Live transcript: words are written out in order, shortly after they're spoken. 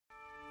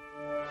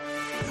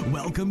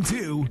Welcome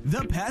to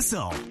The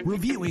Pestle,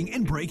 reviewing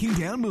and breaking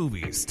down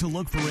movies to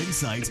look for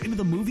insights into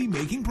the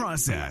movie-making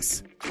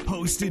process.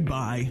 Hosted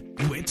by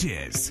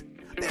witches.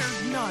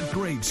 They're not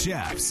great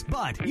chefs,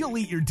 but you'll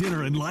eat your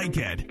dinner and like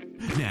it.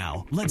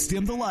 Now, let's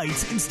dim the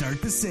lights and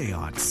start the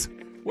seance.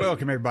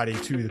 Welcome, everybody,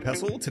 to The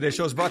Pestle. Today's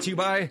show is brought to you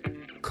by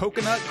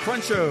Coconut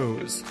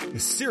Crunchos, the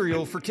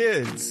cereal for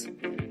kids,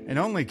 and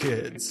only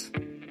kids,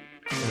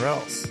 or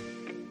else.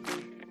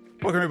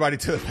 Welcome, everybody,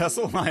 to The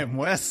Pestle. I am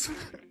Wes.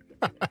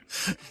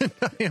 And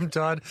I am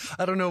Todd.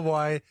 I don't know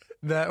why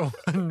that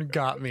one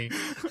got me.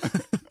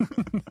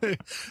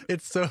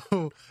 It's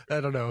so,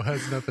 I don't know,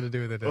 has nothing to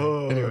do with it.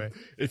 Anyway.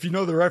 If you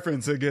know the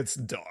reference, it gets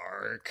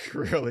dark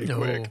really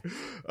quick.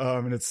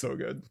 And it's so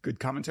good. Good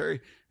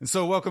commentary. And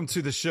so welcome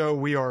to the show.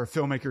 We are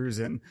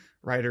filmmakers and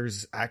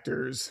writers,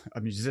 actors,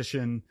 a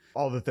musician,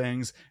 all the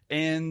things.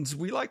 And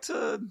we like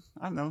to,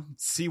 I don't know,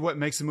 see what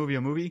makes a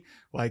movie.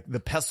 Like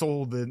the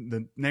pestle,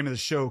 the name of the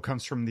show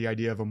comes from the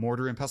idea of a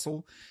mortar and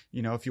pestle.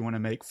 You know, if you want to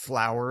make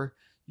flour,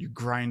 you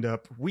grind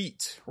up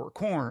wheat or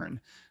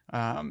corn,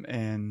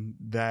 and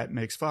that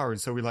makes flour.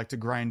 And so we like to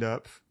grind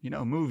up,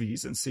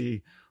 movies and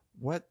see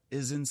what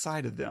is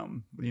inside of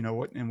them,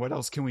 what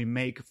else can we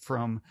make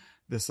from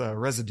this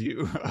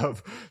residue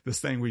of this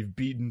thing we've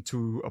beaten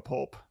to a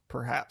pulp,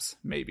 perhaps,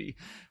 maybe.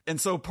 And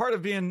so part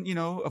of being,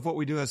 of what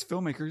we do as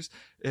filmmakers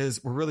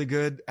is we're really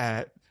good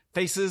at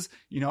faces.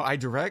 I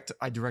direct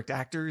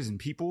actors and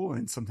people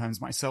and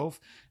sometimes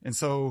myself. And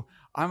so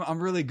I'm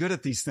really good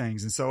at these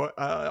things. And so,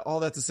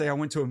 all that to say, I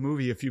went to a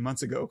movie a few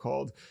months ago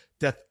called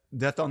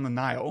Death on the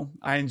Nile.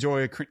 I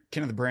enjoy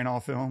Kenneth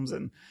Branagh films,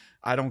 and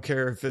I don't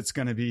care if it's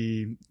going to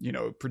be,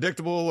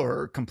 predictable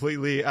or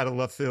completely out of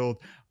left field.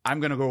 I'm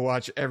going to go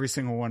watch every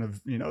single one of,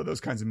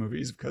 those kinds of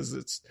movies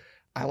because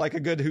I like a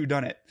good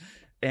whodunit.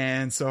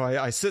 And so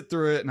I sit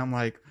through it and I'm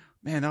like,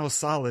 man, that was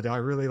solid. I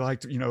really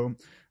liked,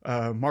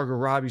 Margot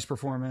Robbie's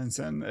performance,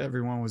 and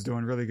everyone was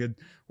doing really good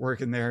work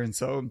in there. And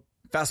so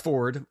fast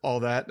forward all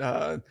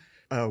that,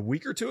 a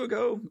week or two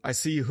ago, I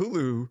see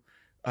Hulu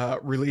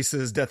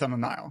releases Death on the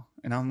Nile,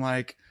 and I'm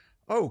like,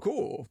 oh,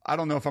 cool. I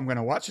don't know if I'm going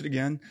to watch it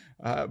again,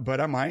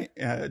 but I might,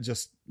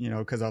 just,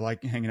 because I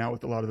like hanging out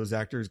with a lot of those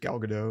actors, Gal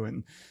Gadot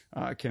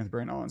and Kenneth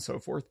Branagh and so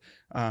forth,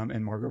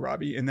 and Margot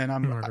Robbie. And then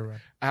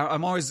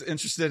I'm always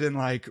interested in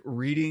like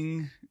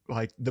reading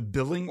like the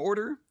billing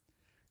order,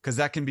 because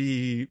that can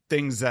be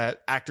things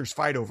that actors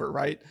fight over,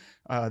 right?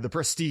 The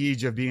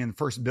prestige of being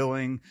first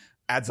billing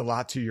adds a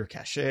lot to your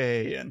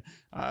cachet and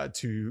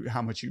to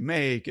how much you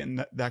make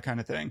and that kind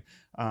of thing.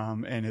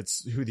 And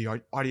it's who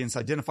the audience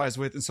identifies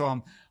with. And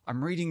so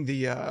I'm reading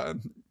the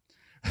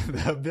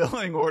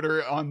billing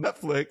order on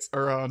Netflix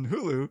or on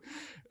Hulu,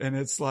 and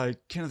it's like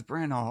Kenneth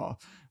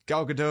Branagh,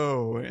 Gal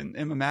Gadot, and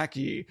Emma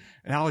Mackey.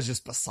 And I was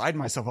just beside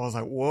myself. I was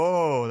like,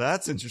 whoa,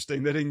 that's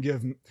interesting. They didn't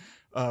give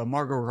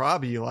Margot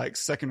Robbie like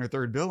second or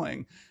third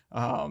billing.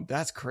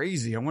 That's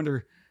crazy. I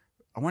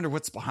wonder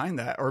what's behind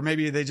that. Or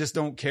maybe they just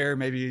don't care.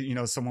 Maybe,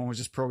 someone was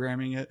just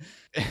programming it.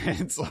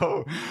 And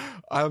so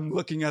I'm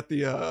looking at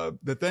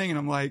the thing and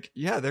I'm like,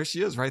 yeah, there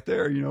she is right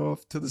there,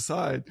 off to the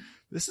side.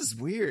 This is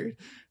weird.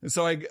 And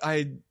so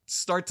I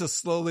start to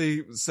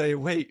slowly say,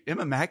 wait,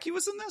 Emma Mackey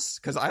was in this?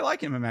 Cause I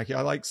like Emma Mackey.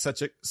 I like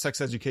Sex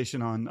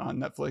Education on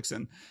Netflix.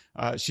 And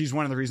she's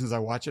one of the reasons I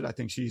watch it. I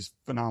think she's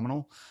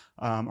phenomenal.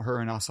 Her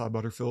and Asa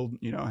Butterfield,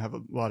 have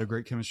a lot of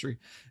great chemistry.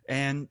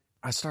 And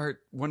I start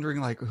wondering,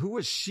 like, who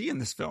was she in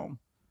this film?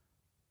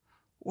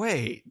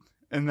 Wait.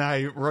 And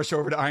I rush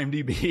over to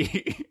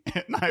IMDb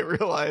and I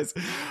realize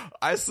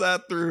I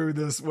sat through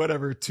this,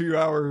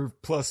 2-hour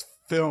plus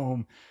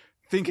film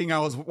thinking I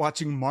was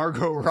watching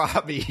Margot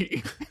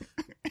Robbie.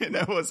 And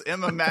it was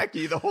Emma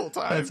Mackey the whole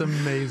time. That's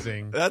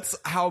amazing. That's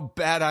how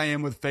bad I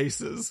am with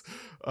faces.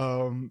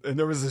 And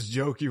there was this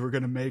joke you were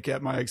going to make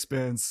at my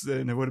expense,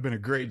 and it would have been a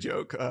great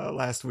joke.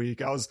 Last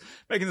week, I was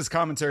making this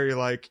commentary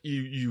like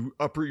you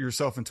uproot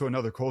yourself into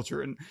another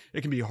culture, and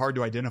it can be hard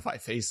to identify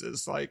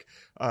faces. Like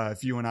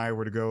if you and I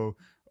were to go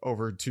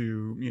over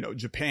to,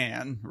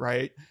 Japan,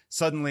 right?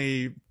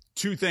 Suddenly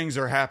 2 things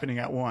are happening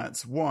at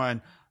once.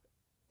 One,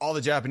 all the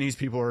Japanese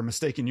people are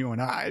mistaking you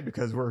and I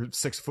because we're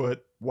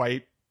 6-foot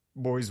white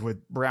boys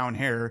with brown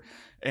hair,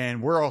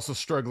 and we're also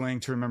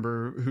struggling to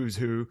remember who's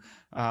who,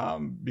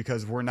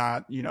 because we're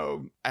not,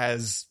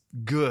 as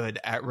good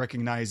at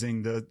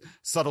recognizing the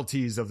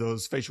subtleties of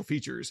those facial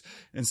features.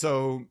 And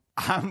so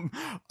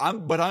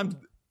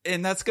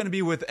and that's going to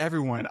be with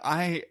everyone.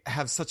 I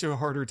have such a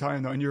harder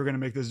time though. And you're going to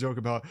make this joke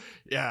about,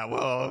 yeah,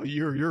 well,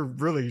 you're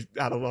really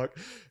out of luck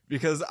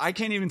because I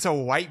can't even tell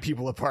white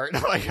people apart.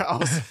 Like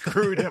how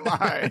screwed am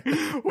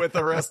I with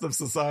the rest of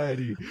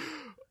society?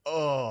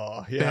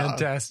 Oh, yeah.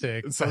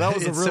 Fantastic. So that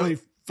was a really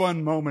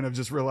fun moment of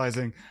just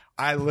realizing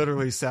I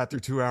literally sat through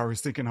 2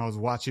 hours thinking I was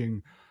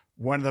watching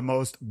one of the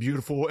most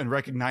beautiful and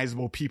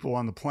recognizable people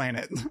on the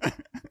planet.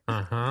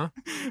 And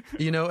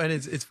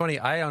it's funny.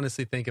 I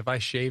honestly think if I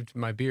shaved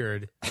my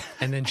beard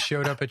and then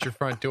showed up at your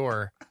front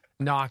door,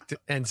 knocked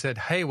and said,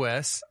 "Hey,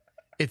 Wes,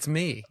 it's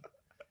me."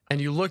 And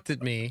you looked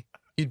at me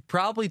You'd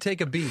probably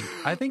take a beat.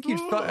 I think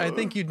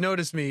you'd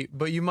notice me,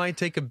 but you might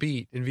take a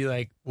beat and be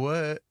like,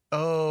 "What?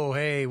 Oh,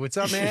 hey, what's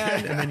up,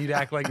 man?" And then you'd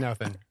act like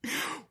nothing.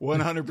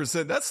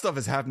 100%. That stuff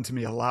has happened to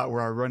me a lot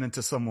where I run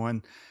into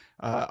someone.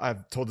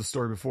 I've told the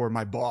story before.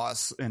 My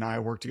boss and I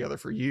worked together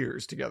for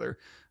years together.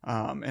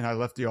 And I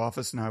left the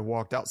office and I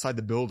walked outside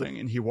the building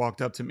and he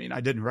walked up to me and I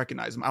didn't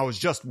recognize him. I was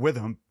just with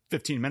him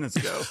 15 minutes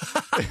ago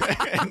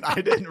and I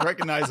didn't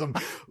recognize him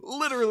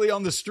literally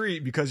on the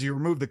street because you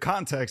remove the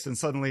context and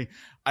suddenly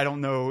I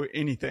don't know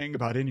anything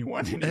about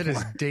anyone anymore. It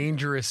is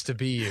dangerous to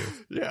be you.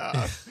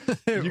 Yeah.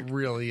 It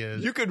really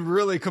is. You could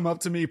really come up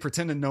to me,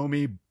 pretend to know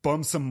me,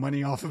 bum some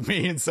money off of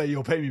me and say,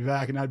 you'll pay me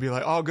back. And I'd be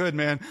like, oh, good,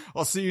 man.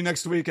 I'll see you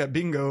next week at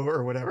bingo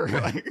or whatever.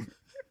 Like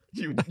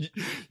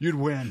you'd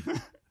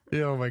win.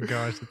 Oh my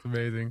gosh, that's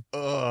amazing.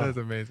 That's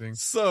amazing.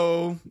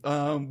 So,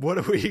 what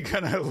are we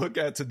gonna look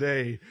at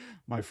today,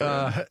 my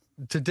friend?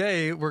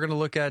 Today, we're gonna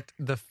look at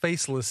the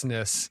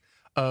facelessness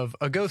of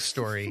a ghost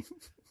story.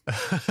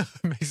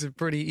 Makes it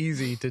pretty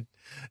easy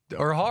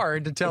or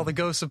hard to tell the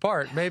ghosts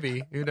apart.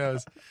 Maybe, who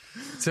knows?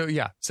 So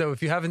yeah. So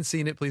if you haven't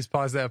seen it, please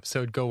pause the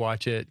episode, go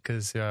watch it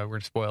because we're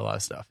gonna spoil a lot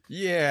of stuff.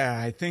 Yeah,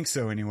 I think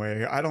so.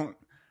 Anyway, I don't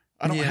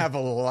have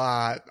a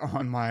lot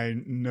on my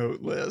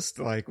note list.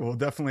 Like, we'll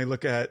definitely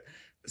look at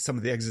some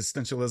of the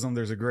existentialism.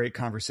 There's a great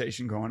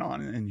conversation going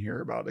on in here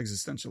about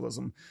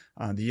existentialism,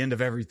 the end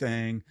of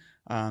everything.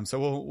 So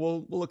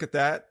we'll look at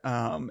that,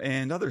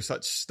 and other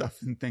such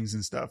stuff and things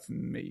and stuff,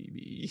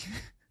 maybe.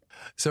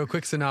 So a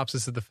quick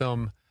synopsis of the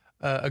film.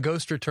 A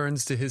ghost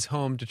returns to his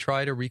home to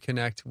try to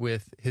reconnect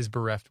with his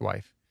bereft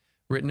wife.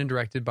 Written and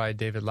directed by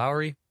David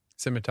Lowery.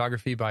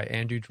 Cinematography by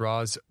Andrew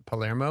Draws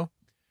Palermo.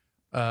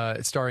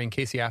 Starring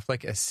Casey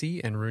Affleck as C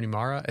and Rooney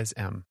Mara as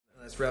M.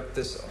 Let's wrap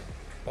this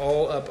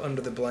all up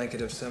under the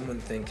blanket of someone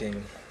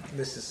thinking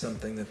this is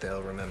something that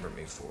they'll remember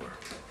me for.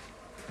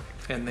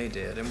 And they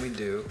did, and we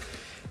do.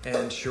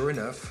 And sure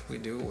enough, we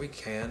do what we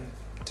can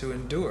to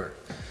endure.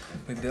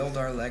 We build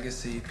our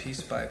legacy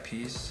piece by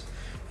piece,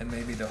 and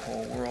maybe the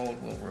whole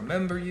world will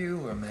remember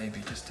you, or maybe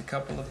just a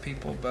couple of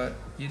people, but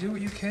you do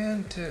what you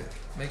can to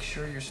make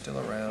sure you're still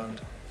around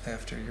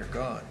after you're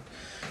gone.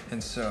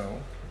 And so,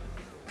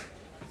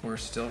 we're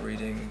still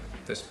reading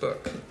this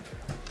book.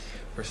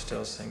 We're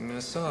still singing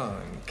a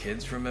song.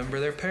 Kids remember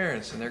their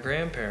parents and their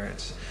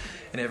grandparents.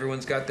 And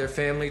everyone's got their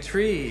family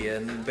tree.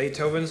 And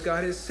Beethoven's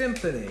got his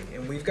symphony.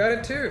 And we've got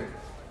it too.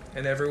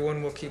 And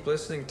everyone will keep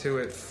listening to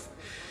it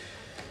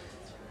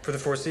for the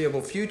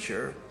foreseeable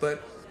future.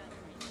 But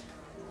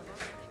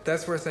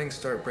that's where things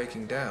start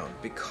breaking down.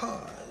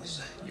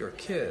 Because your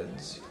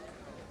kids...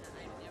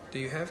 Do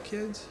you have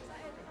kids?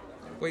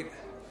 Wait.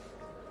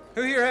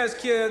 Who here has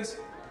kids?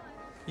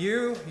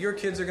 Your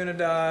kids are gonna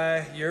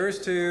die. Yours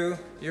too.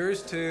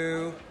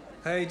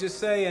 Hey, just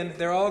saying,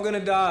 they're all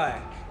gonna die.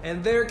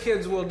 And their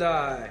kids will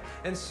die.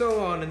 And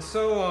so on and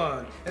so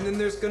on. And then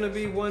there's gonna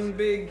be one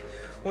big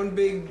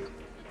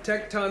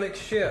tectonic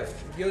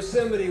shift.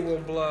 Yosemite will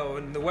blow,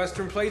 and the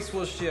western plates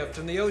will shift,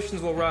 and the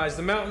oceans will rise,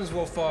 the mountains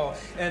will fall,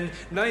 and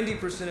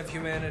 90% of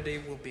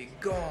humanity will be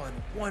gone.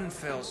 One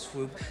fell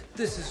swoop.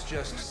 This is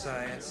just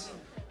science.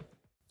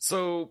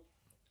 So,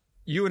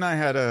 you and I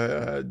had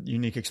a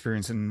unique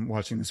experience in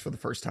watching this for the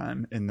first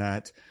time in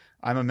that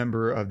I'm a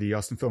member of the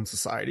Austin Film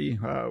Society,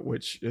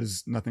 which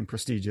is nothing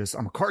prestigious.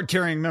 I'm a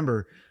card-carrying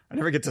member. I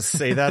never get to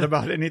say that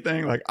about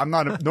anything. Like,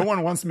 no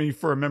one wants me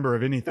for a member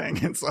of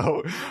anything. And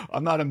so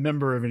I'm not a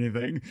member of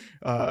anything.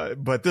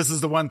 But this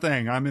is the one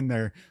thing I'm in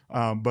there.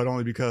 But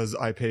only because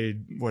I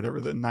paid whatever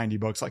the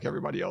 $90 like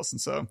everybody else.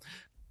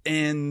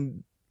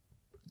 And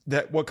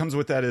that what comes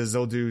with that is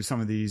they'll do some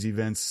of these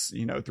events,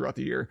 throughout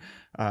the year.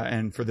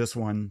 And for this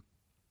one,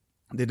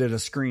 they did a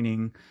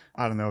screening.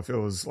 I don't know if it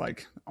was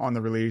like on the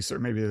release or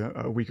maybe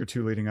a week or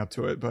two leading up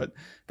to it, but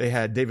they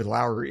had David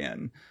Lowery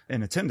in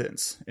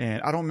attendance.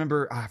 And I don't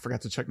remember, I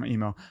forgot to check my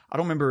email. I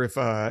don't remember if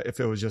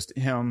it was just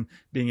him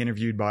being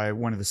interviewed by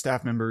one of the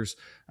staff members,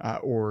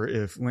 or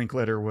if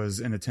Linklater was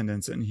in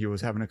attendance and he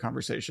was having a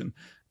conversation,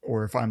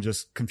 or if I'm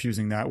just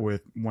confusing that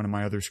with one of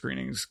my other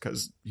screenings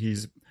because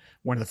he's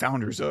one of the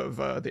founders of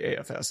the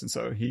AFS. And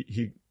so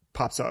he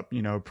pops up,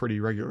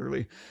 pretty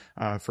regularly,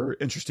 for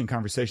interesting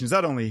conversations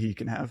that only he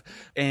can have.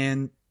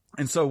 And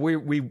so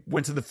we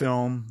went to the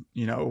film,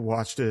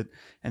 watched it,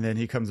 and then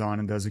he comes on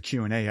and does a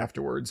Q&A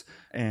afterwards.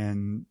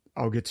 And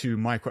I'll get to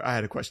I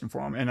had a question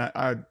for him, and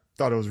I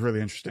thought it was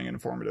really interesting and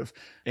informative.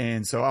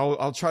 And so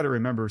I'll try to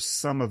remember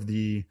some of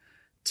the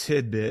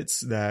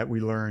tidbits that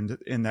we learned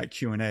in that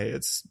Q&A.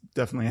 It's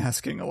definitely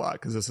asking a lot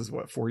because this is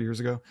 4 years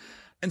ago.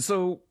 And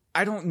so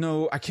I don't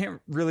know. I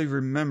can't really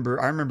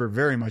remember. I remember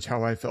very much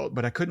how I felt,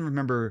 but I couldn't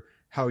remember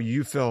how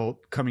you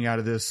felt coming out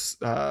of this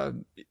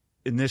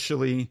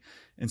initially.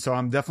 And so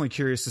I'm definitely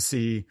curious to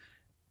see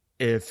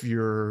if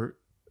your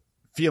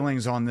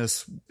feelings on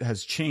this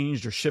has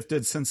changed or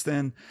shifted since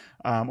then,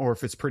 or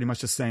if it's pretty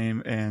much the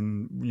same.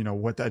 And,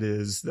 what that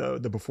is,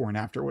 the before and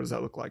after. What does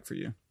that look like for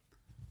you?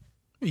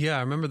 Yeah,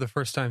 I remember the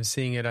first time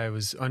seeing it, I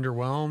was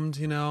underwhelmed,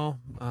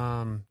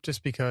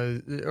 just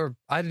because, or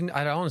I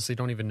honestly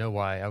don't even know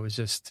why. I was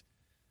just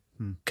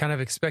kind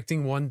of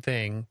expecting one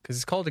thing, because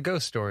it's called a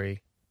ghost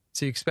story.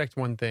 So you expect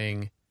one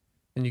thing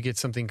and you get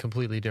something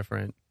completely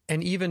different.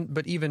 And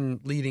even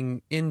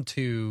leading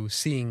into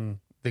seeing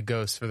the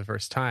ghost for the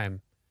first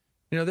time,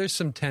 there's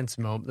some tense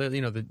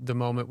moment, the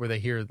moment where they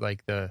hear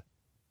like the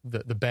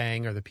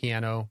bang or the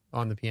piano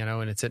on the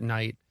piano and it's at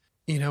night,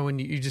 and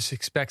you just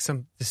expect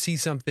to see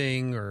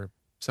something or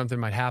something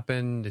might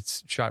happen.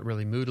 It's shot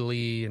really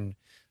moodily,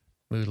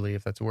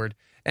 if that's a word.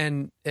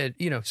 And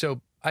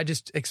so I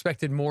just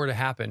expected more to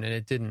happen and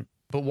it didn't.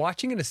 But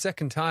watching it a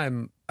second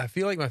time, I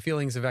feel like my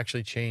feelings have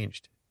actually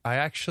changed. I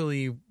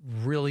actually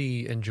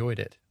really enjoyed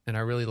it and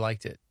I really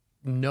liked it,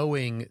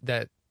 knowing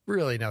that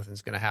really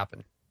nothing's going to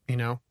happen,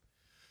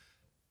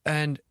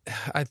 And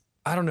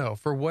I don't know,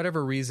 for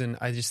whatever reason,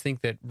 I just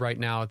think that right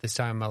now at this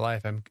time in my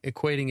life, I'm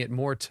equating it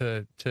more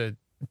to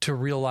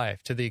real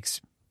life, to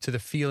the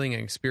feeling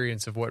and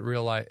experience of what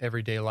real life,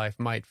 everyday life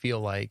might feel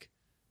like.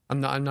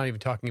 I'm not even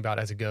talking about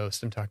as a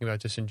ghost. I'm talking about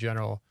just in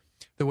general,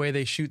 the way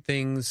they shoot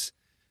things,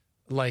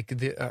 like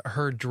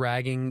her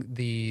dragging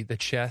the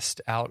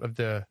chest out of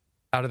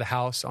the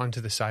house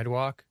onto the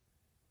sidewalk.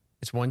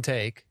 It's one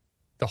take,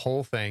 the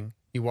whole thing.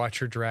 You watch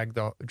her drag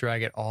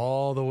it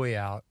all the way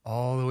out,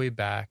 all the way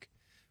back.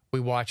 We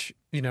watch,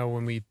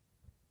 when we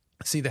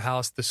see the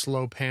house, the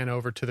slow pan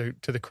over to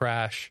the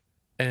crash,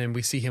 and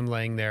we see him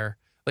laying there.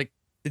 Like,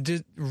 it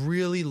just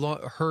really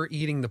her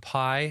eating the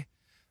pie,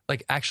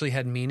 like, actually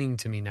had meaning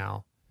to me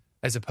now,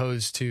 as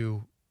opposed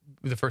to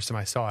the first time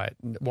I saw it.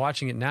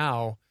 Watching it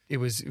now, it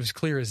was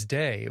clear as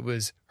day. It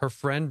was her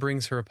friend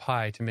brings her a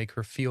pie to make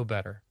her feel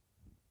better,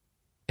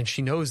 and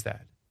she knows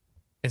that,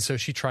 and so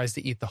she tries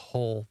to eat the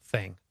whole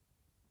thing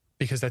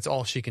because that's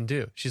all she can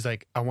do. She's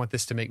like, I want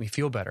this to make me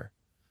feel better.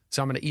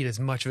 So I'm going to eat as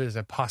much of it as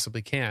I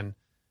possibly can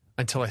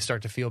until I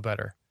start to feel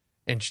better.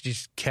 And she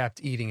just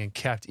kept eating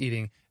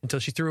until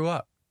she threw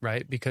up,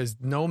 right? Because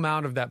no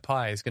amount of that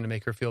pie is going to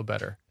make her feel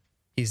better.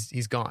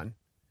 He's gone.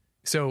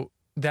 So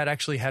that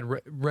actually had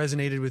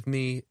resonated with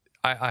me.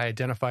 I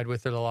identified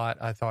with it a lot.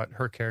 I thought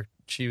her character,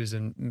 she was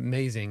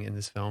amazing in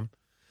this film.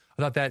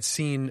 I thought that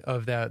scene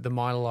of the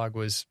monologue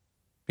was,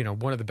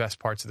 one of the best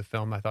parts of the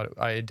film. I thought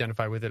I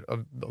identified with it a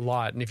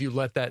lot. And if you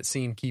let that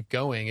scene keep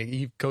going,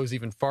 it goes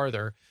even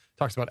farther.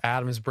 Talks about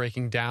atoms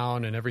breaking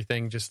down and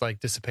everything just like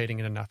dissipating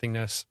into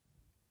nothingness.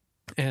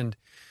 And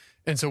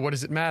so what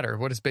does it matter?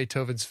 What does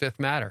Beethoven's Fifth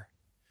matter?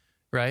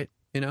 Right?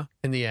 In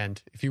the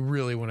end, if you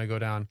really want to go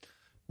down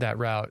that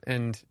route.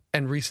 And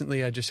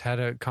recently I just had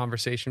a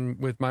conversation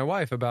with my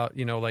wife about,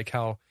 like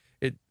how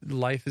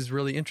life is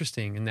really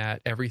interesting in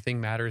that everything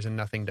matters and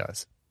nothing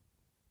does.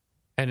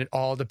 And it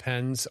all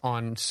depends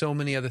on so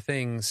many other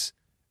things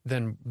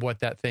than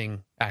what that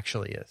thing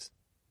actually is.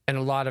 And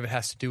a lot of it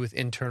has to do with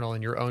internal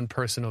and your own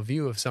personal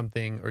view of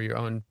something or your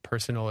own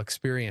personal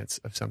experience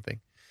of something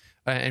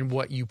and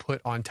what you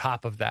put on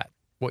top of that,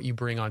 what you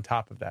bring on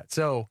top of that.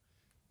 So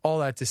all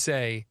that to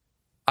say,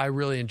 I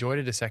really enjoyed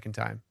it a second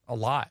time, a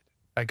lot.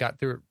 I got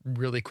through it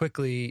really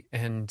quickly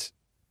and,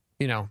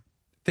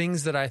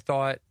 things that I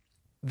thought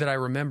that I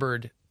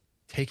remembered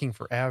taking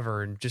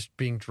forever and just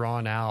being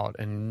drawn out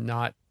and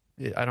not,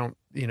 I don't,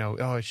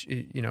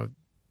 it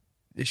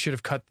should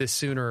have cut this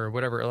sooner or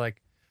whatever.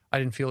 Like, I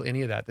didn't feel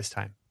any of that this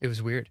time. It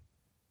was weird.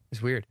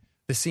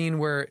 The scene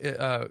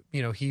where,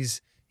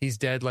 he's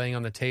dead laying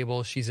on the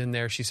table. She's in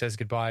there. She says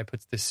goodbye,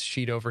 puts this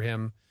sheet over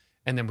him.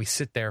 And then we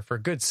sit there for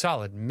a good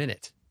solid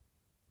minute.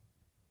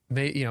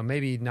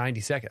 Maybe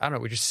 90 seconds. I don't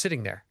know. We're just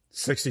sitting there.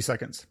 60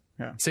 seconds.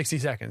 Yeah. 60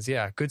 seconds.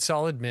 Yeah. Good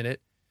solid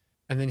minute.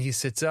 And then he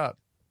sits up.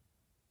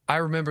 I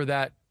remember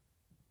that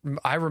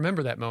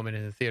moment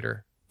in the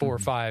theater 4 or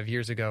 5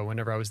 years ago,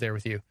 whenever I was there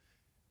with you,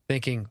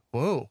 thinking,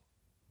 whoa.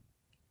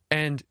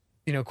 And,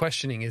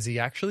 questioning, is he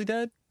actually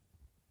dead?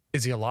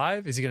 Is he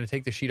alive? Is he going to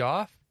take the sheet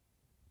off?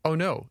 Oh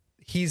no,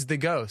 he's the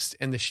ghost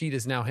and the sheet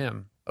is now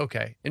him.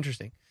 Okay.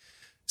 Interesting.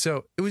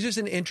 So it was just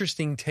an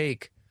interesting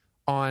take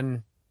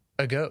on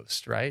a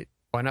ghost, right?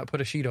 Why not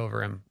put a sheet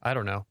over him? I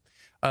don't know.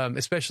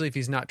 Especially if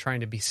he's not trying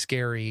to be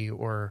scary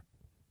or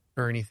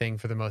anything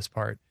for the most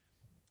part.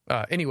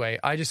 Anyway,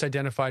 I just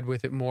identified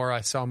with it more. I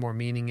saw more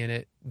meaning in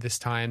it this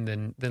time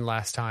than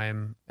last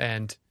time.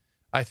 And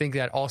I think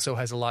that also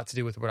has a lot to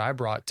do with what I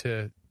brought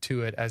to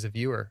it as a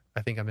viewer.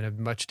 I think I'm in a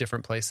much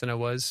different place than I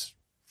was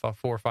 4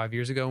 or 5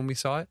 years ago when we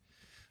saw it.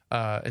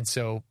 And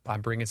so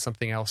I'm bringing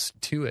something else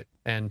to it.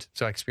 And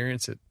so I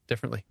experience it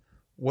differently.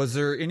 Was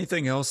there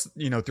anything else,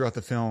 throughout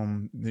the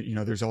film,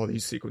 there's all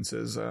these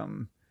sequences,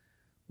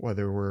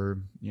 whether we're,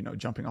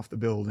 jumping off the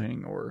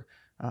building or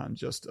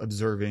just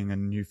observing a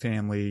new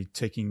family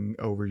taking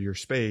over your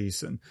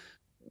space. And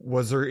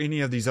was there any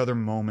of these other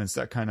moments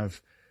that kind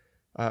of,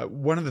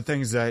 one of the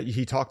things that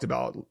he talked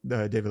about,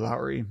 David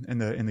Lowery in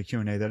the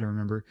Q&A that I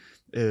remember,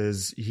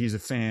 is he's a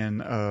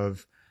fan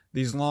of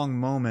these long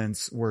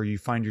moments where you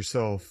find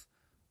yourself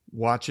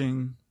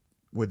watching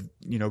with,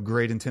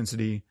 great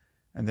intensity,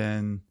 and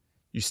then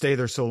you stay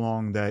there so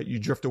long that you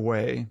drift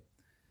away,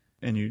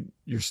 and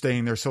you're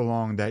staying there so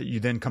long that you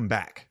then come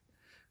back,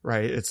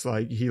 right? It's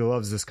like he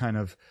loves this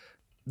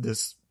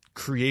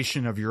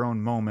creation of your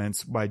own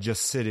moments by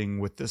just sitting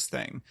with this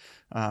thing,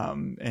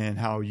 and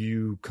how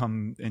you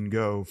come and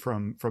go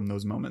from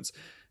those moments.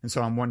 And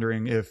so I'm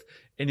wondering if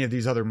any of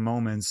these other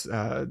moments,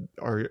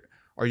 are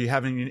you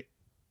having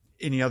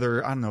any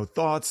other, I don't know,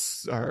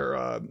 thoughts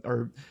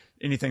or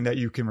anything that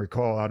you can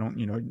recall? I don't,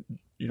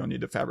 you don't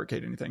need to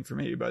fabricate anything for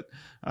me, but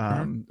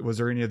was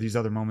there any of these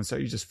other moments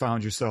that you just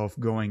found yourself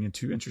going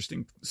into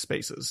interesting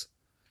spaces?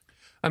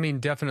 I mean,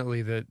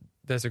 definitely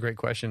that's a great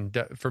question.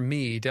 For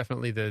me,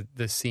 definitely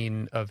the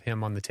scene of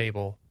him on the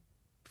table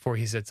before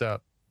he sits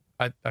up.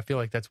 I feel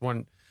like that's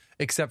one,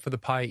 except for the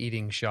pie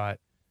eating shot.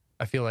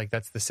 I feel like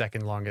that's the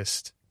second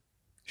longest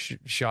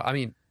shot. I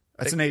mean,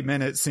 that's an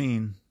 8-minute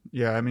scene.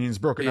 Yeah. I mean, it's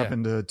broken up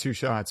into 2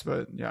 shots,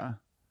 but yeah.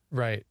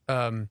 Right.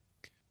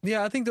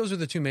 Yeah, I think those are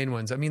the 2 main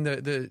ones. I mean,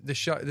 the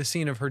shot, the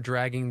scene of her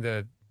dragging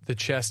the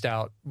chest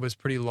out was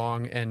pretty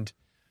long, and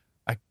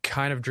I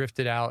kind of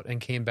drifted out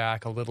and came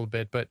back a little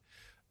bit, but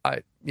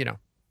I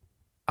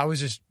was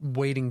just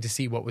waiting to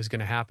see what was going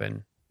to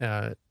happen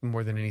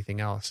more than anything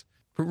else.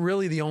 But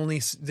really, the only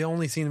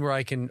scene where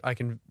I can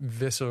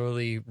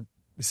viscerally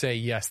say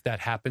yes, that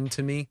happened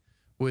to me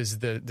was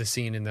the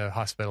scene in the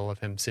hospital of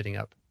him sitting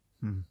up.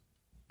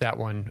 That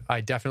one,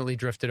 I definitely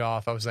drifted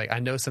off. I was like, I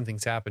know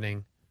something's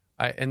happening.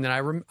 And then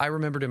I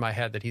remembered in my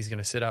head that he's going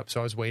to sit up, so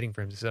I was waiting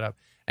for him to sit up,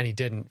 and he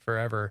didn't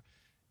forever.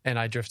 And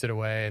I drifted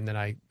away, and then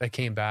I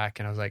came back,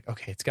 and I was like,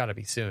 okay, it's got to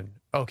be soon.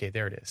 Okay,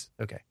 there it is.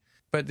 Okay.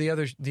 But the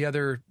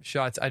other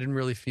shots, I didn't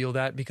really feel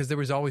that because there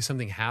was always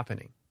something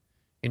happening.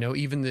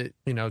 Even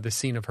the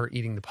scene of her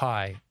eating the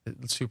pie,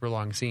 the super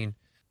long scene,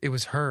 it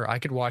was her. I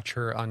could watch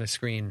her on a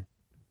screen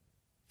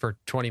for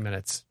 20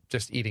 minutes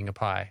just eating a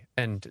pie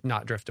and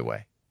not drift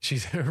away.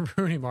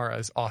 Rooney Mara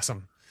is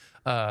awesome.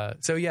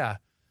 So yeah.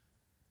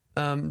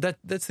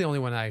 That's the only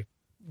one I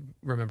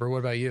remember. What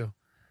about you?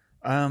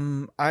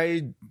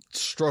 I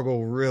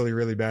struggle really,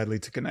 really badly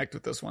to connect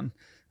with this one.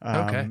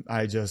 Okay.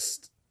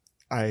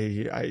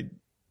 I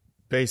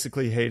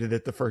basically hated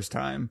it the first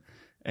time,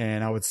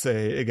 and I would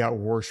say it got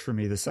worse for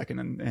me the second,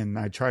 and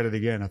I tried it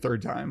again a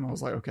third time. I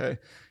was like, okay,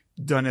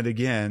 done it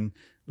again.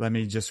 Let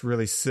me just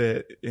really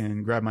sit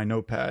and grab my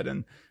notepad.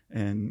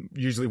 And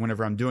usually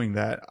whenever I'm doing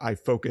that, I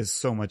focus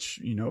so much,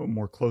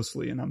 more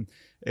closely, and I'm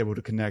able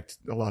to connect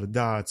a lot of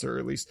dots, or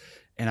at least,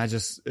 and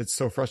it's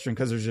so frustrating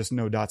because there's just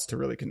no dots to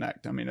really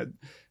connect. I mean,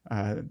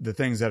 the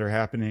things that are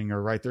happening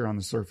are right there on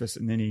the surface,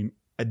 and any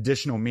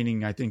additional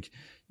meaning I think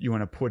you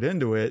want to put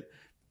into it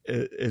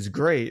is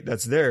great.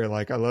 That's there.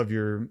 Like, I love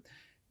your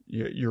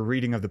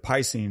reading of the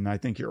pie scene. I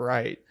think you're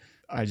right.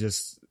 I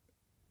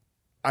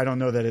don't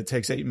know that it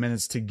takes 8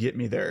 minutes to get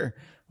me there.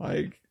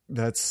 Like,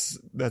 that's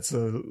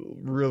a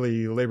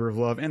really labor of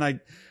love. And I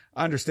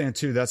understand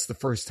too, that's the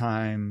first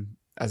time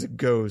as a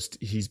ghost,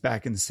 he's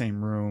back in the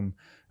same room,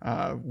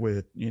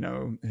 with,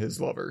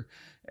 his lover.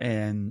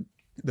 And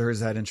there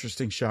is that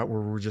interesting shot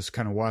where we're just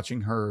kind of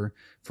watching her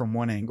from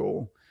one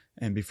angle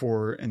and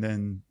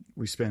then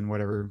we spend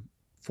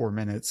 4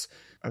 minutes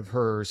of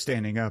her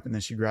standing up, and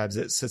then she grabs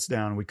it, sits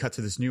down, and we cut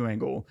to this new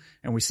angle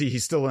and we see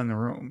he's still in the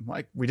room.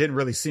 Like, we didn't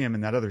really see him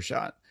in that other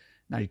shot.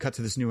 Now you cut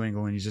to this new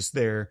angle and he's just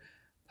there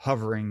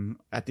hovering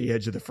at the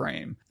edge of the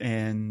frame.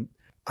 And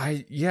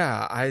I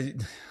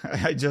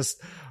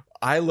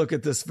look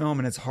at this film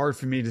and it's hard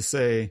for me to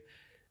say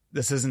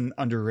this isn't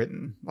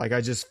underwritten. Like,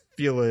 I just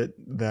feel it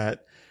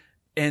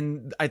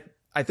and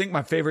I think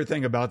my favorite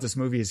thing about this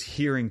movie is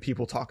hearing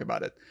people talk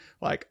about it.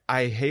 Like,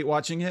 I hate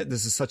watching it.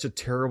 This is such a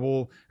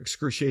terrible,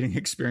 excruciating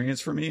experience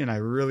for me. And I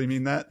really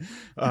mean that.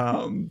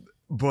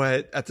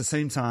 But at the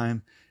same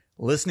time,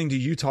 listening to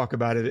you talk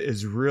about it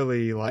is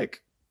really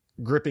like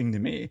gripping to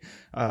me.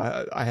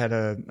 I had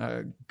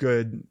a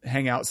good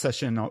hangout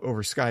session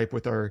over Skype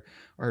with our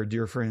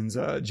dear friends,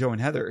 Joe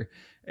and Heather.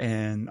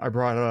 And I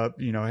brought up,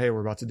 hey,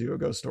 we're about to do a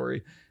ghost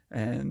story.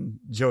 And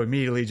Joe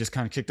immediately just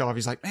kind of kicked off.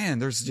 He's like, man,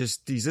 there's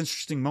just these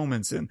interesting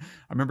moments. And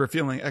I remember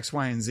feeling X,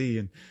 Y, and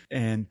Z.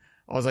 And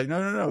I was like,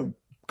 no,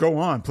 go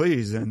on,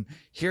 please. And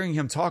hearing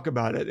him talk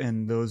about it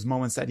and those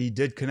moments that he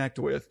did connect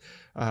with,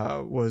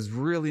 was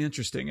really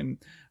interesting. And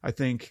I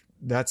think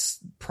that's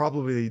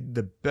probably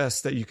the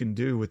best that you can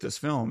do with this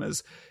film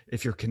is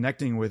if you're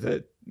connecting with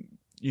it,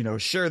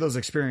 share those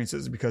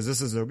experiences, because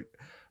this is a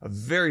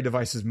very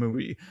divisive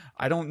movie.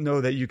 I don't know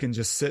that you can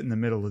just sit in the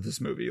middle of this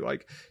movie.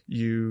 Like,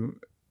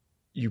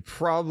 you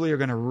probably are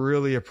going to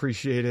really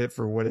appreciate it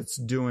for what it's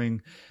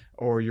doing,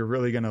 or you're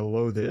really going to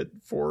loathe it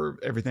for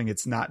everything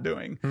it's not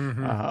doing.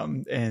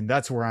 Mm-hmm. And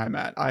that's where I'm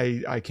at.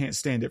 I can't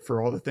stand it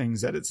for all the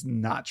things that it's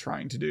not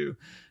trying to do.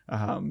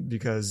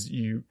 Because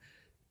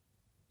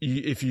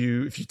if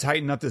you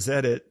tighten up this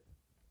edit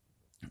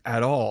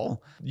at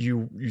all,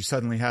 you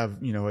suddenly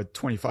have, a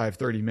 25,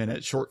 30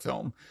 minute short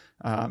film.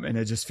 And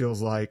it just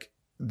feels like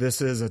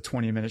this is a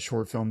 20-minute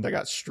short film that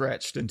got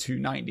stretched into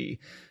 90.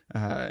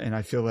 And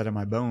I feel that in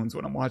my bones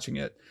when I'm watching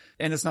it.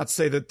 And it's not to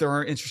say that there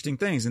aren't interesting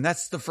things. And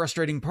that's the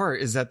frustrating part,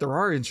 is that there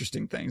are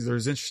interesting things.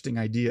 There's interesting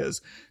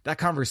ideas. That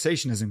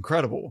conversation is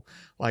incredible.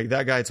 Like,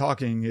 that guy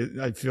talking,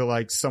 I feel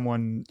like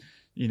someone,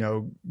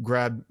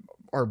 grabbed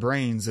our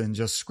brains and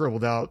just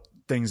scribbled out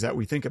things that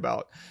we think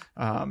about,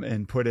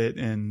 and put it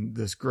in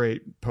this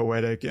great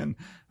poetic and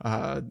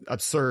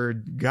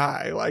absurd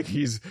guy. Like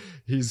he's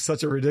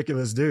such a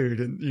ridiculous dude,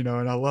 and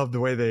and I love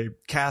the way they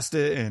cast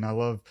it, and I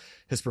love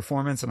his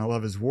performance, and I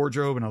love his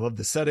wardrobe, and I love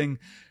the setting.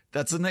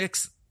 That's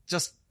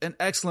just an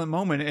excellent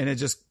moment, and it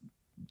just,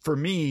 for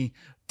me,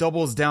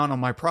 doubles down on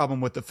my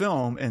problem with the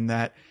film in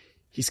that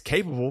he's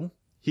capable.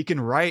 He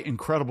can write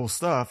incredible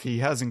stuff. He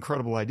has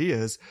incredible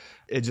ideas.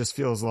 It just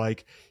feels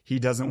like he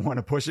doesn't want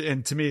to push it.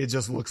 And to me, it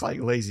just looks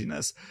like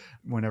laziness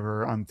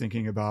whenever I'm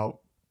thinking about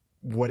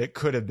what it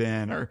could have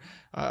been, or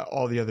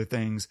all the other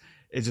things.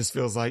 It just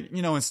feels like,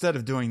 instead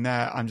of doing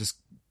that, I'm just,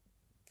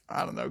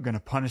 I don't know, going to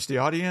punish the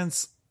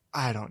audience.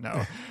 I don't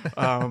know.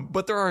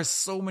 But there are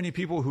so many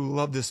people who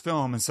love this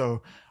film. And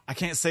so I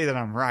can't say that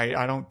I'm right.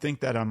 I don't think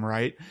that I'm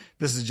right.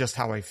 This is just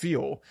how I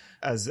feel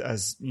as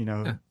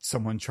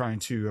someone trying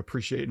to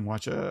appreciate and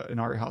watch an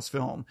art house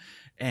film.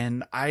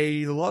 And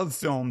I love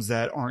films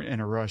that aren't in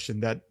a rush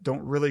and that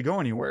don't really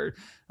go anywhere.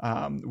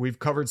 We've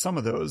covered some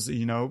of those,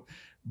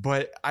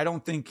 but I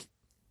don't think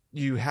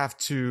you have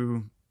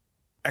to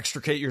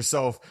extricate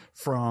yourself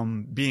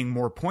from being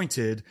more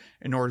pointed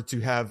in order to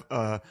have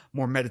a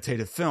more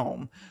meditative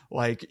film.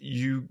 Like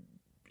you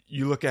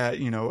look at,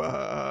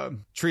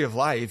 Tree of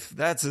Life,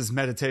 that's as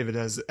meditative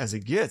as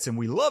it gets. And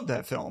we love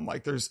that film.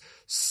 Like there's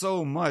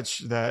so much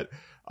that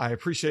I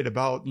appreciate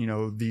about,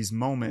 these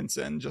moments,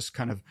 and just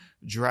kind of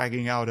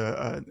dragging out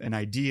an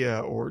idea,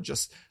 or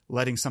just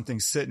letting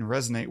something sit and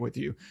resonate with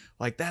you.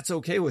 Like that's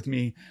okay with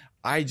me.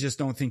 I just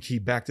don't think he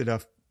backed it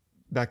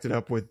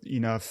up with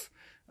enough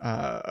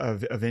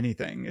of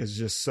anything. Is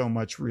just so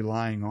much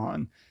relying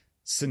on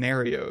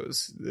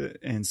scenarios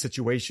and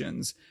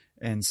situations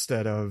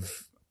instead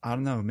of, I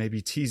don't know,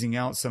 maybe teasing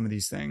out some of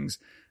these things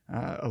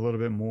a little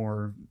bit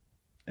more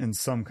in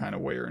some kind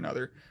of way or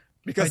another.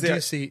 Because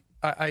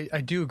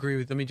I do agree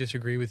with, let me just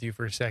agree with you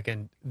for a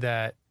second,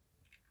 that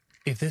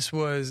if this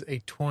was a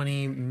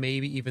 20,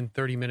 maybe even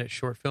 30-minute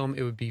short film,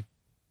 it would be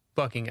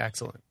fucking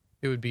excellent.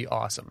 It would be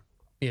awesome.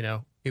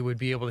 It would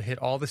be able to hit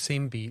all the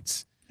same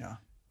beats. Yeah.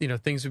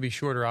 Things would be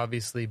shorter,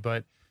 obviously,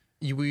 but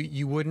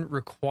you wouldn't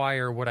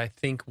require what I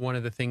think one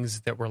of the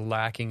things that we're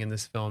lacking in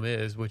this film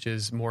is, which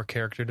is more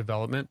character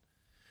development,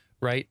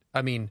 right?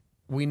 I mean,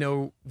 we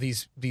know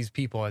these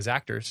people as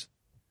actors,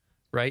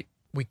 right?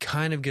 We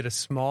kind of get a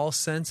small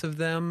sense of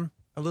them,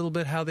 a little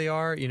bit how they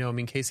are.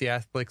 Casey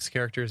Affleck's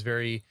character is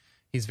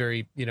he's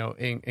very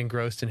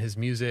engrossed in his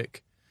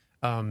music,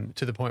 to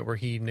the point where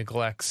he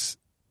neglects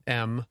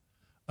M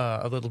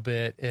a little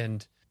bit,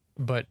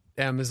 but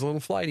M is a little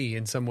flighty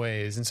in some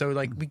ways. And so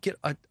we get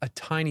a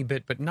tiny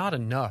bit, but not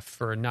enough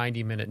for a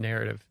 90-minute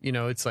narrative.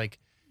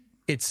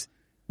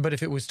 But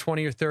if it was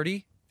 20 or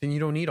 30, then you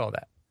don't need all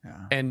that.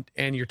 Yeah.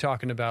 And you're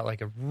talking about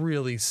like a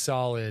really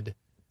solid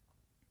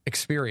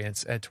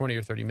experience at 20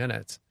 or 30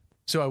 minutes.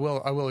 So I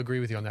will agree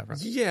with you on that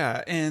front.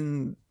 Yeah.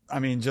 And I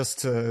mean, just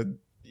to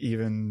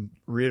even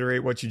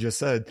reiterate what you just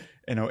said,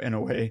 in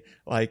a way,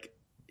 like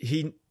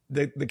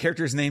the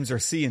characters' names are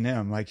C and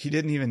M. Like he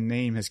didn't even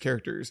name his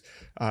characters.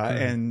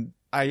 And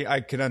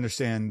I could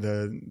understand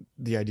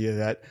the idea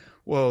that,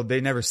 well,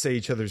 they never say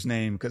each other's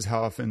name, because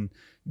how often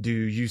do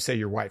you say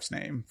your wife's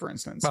name, for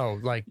instance? Oh,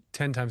 like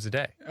 10 times a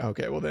day.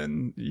 Okay. Well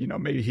then,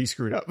 maybe he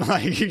screwed up.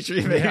 Like he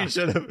should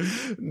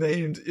have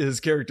named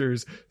his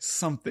characters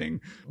something,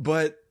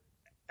 but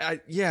I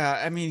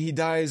mean, he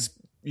dies,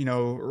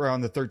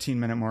 around the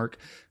 13-minute mark,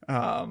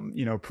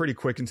 pretty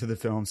quick into the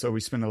film. So we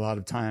spend a lot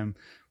of time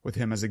with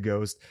him as a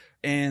ghost.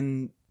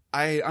 And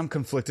I'm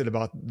conflicted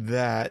about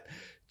that,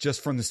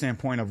 just from the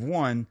standpoint of,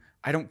 one,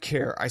 I don't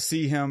care. I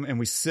see him and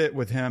we sit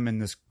with him in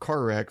this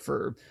car wreck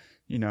for,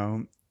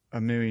 a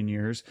million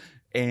years,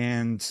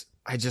 and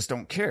I just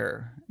don't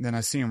care. Then I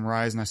see him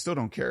rise and I still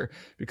don't care,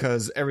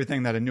 because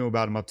everything that I knew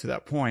about him up to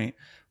that point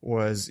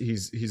was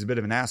he's a bit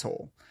of an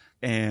asshole,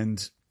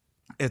 and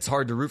it's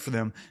hard to root for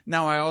them.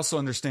 Now I also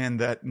understand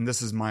that, and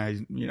this is my,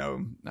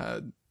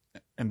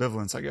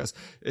 ambivalence, I guess,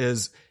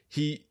 is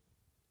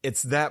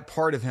it's that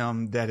part of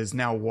him that is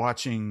now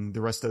watching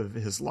the rest of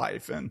his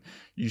life. And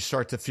you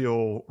start to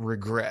feel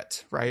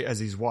regret, right? As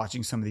he's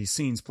watching some of these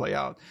scenes play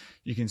out,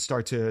 you can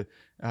start to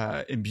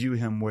imbue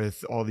him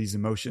with all these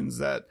emotions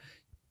that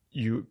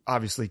you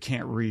obviously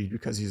can't read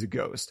because he's a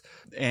ghost,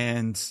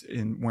 and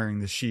in wearing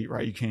the sheet,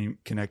 right? You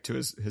can't connect to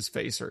his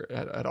face or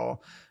at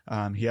all.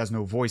 He has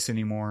no voice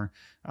anymore.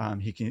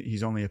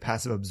 He's only a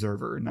passive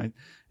observer.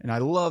 And I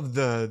love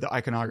the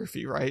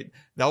iconography, right?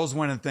 That was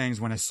one of the things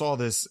when I saw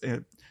this,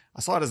 I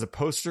saw it as a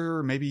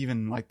poster, maybe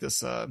even like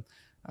this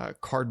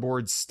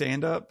cardboard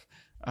stand-up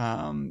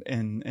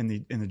in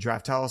the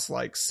draft house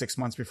like 6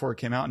 months before it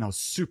came out, and I was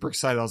super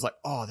excited. I was like,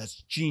 oh,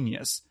 that's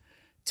genius.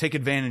 Take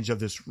advantage of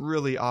this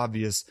really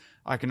obvious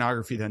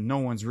iconography that no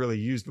one's really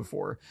used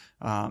before,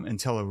 and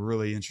tell a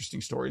really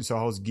interesting story. And so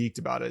I was geeked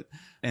about it.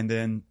 And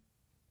then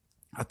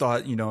I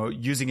thought,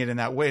 using it in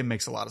that way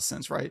makes a lot of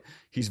sense, right?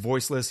 He's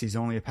voiceless. He's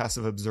only a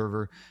passive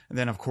observer. And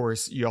then, of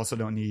course, you also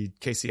don't need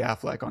Casey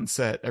Affleck on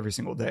set every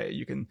single day.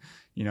 You can,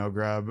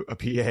 grab a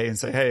PA and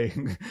say, hey,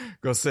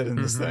 go sit in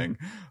this thing,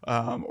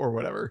 or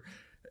whatever.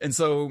 And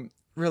so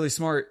really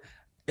smart.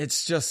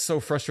 It's just so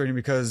frustrating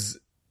because,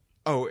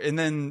 and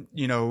then,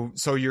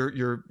 so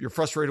you're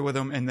frustrated with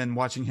him, and then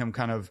watching him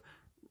kind of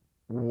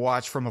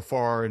watch from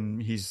afar,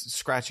 and he's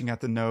scratching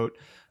at the note.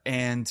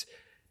 And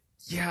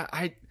yeah,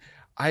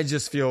 I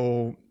just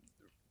feel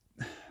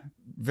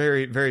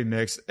very, very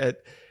mixed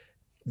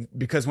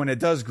because when it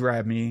does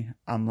grab me,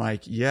 I'm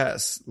like,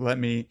 yes, let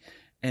me.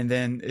 And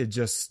then it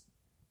just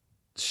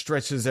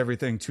stretches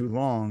everything too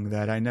long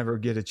that I never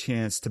get a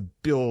chance to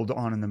build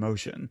on an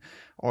emotion.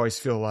 I always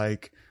feel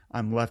like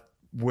I'm left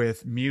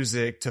with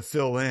music to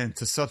fill in,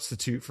 to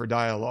substitute for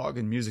dialogue,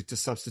 and music to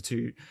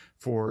substitute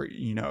for,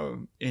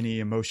 any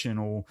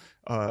emotional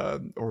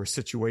or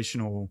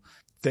situational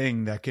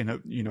thing that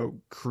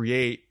can,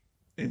 create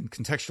and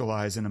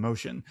contextualize an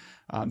emotion.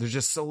 There's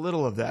just so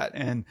little of that.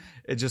 And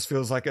it just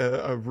feels like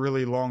a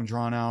really long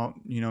drawn out,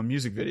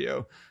 music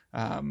video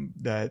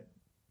that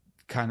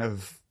kind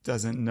of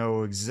doesn't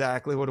know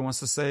exactly what it wants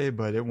to say,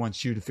 but it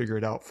wants you to figure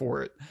it out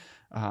for it.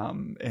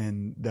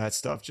 And that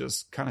stuff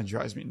just kind of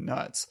drives me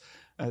nuts.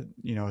 As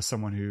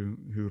someone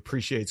who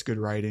appreciates good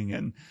writing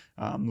and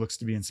looks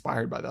to be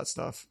inspired by that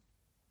stuff.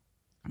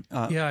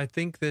 I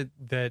think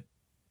that,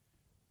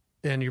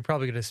 and you're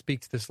probably going to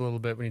speak to this a little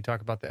bit when you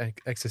talk about the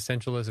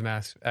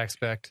existentialism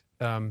aspect,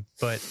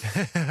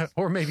 but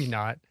or maybe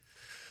not.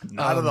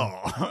 Not at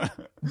all.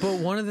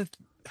 But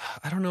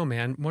I don't know,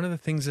 man. One of the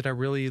things that I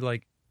really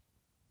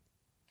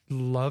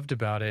loved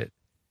about it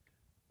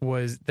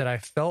was that I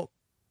felt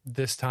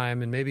this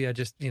time, and maybe I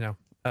just,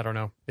 I don't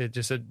know. It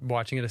just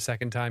watching it a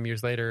second time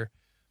years later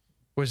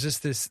was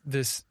just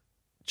this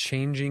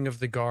changing of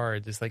the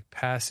guard, this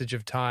passage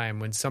of time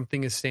when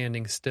something is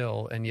standing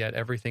still and yet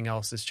everything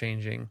else is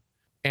changing,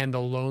 and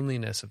the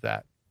loneliness of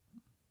that.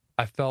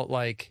 I thought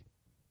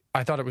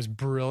it was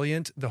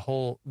brilliant. The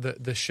whole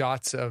the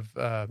shots of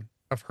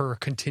her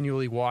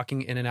continually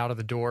walking in and out of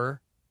the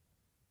door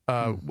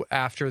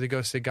after the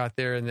ghost had got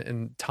there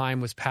and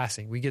time was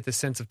passing. We get the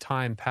sense of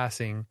time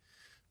passing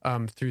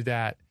through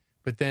that.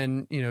 But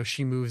then,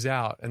 she moves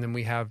out, and then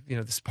we have,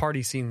 this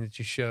party scene that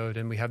you showed,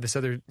 and we have this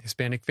other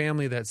Hispanic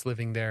family that's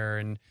living there,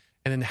 and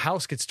then the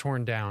house gets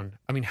torn down.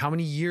 I mean, how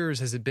many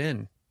years has it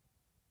been,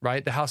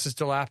 right? The house is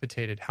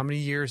dilapidated. How many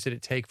years did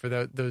it take for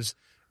those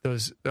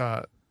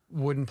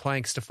wooden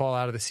planks to fall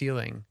out of the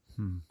ceiling?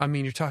 I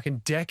mean, you're talking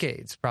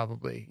decades,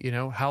 probably.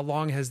 How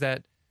long has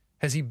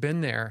he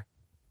been there,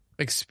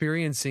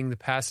 experiencing the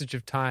passage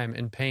of time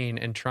and pain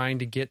and trying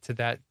to get to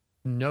that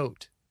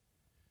note,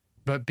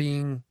 but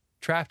being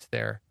trapped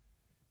there.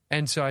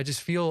 And so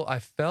I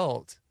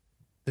felt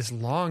this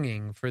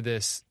longing for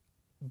this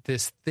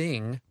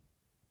thing,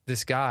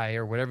 this guy,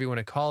 or whatever you want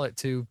to call it,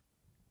 to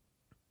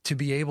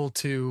be able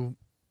to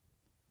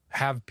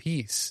have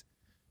peace,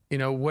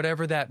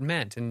 whatever that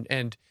meant.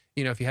 And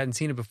if you hadn't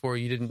seen it before,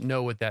 you didn't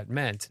know what that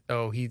meant.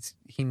 Oh, he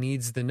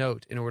needs the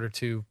note in order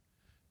to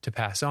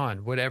pass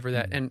on, whatever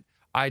that. And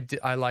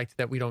I liked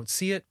that we don't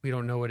see it. We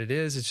don't know what it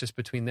is. It's just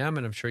between them.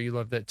 And I'm sure you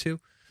love that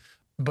too.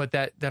 But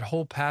that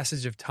whole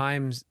passage of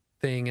times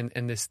thing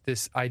and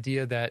this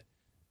idea that,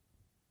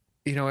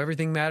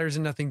 everything matters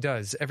and nothing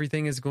does.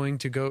 Everything is going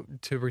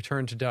to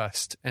return to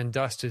dust, and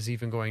dust is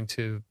even going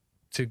to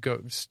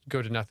go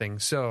to nothing.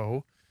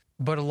 So,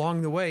 but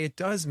along the way, it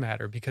does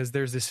matter, because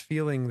there's this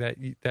feeling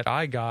that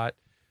I got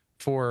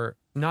for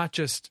not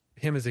just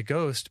him as a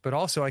ghost, but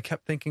also I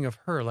kept thinking of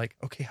her,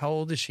 okay, how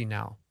old is she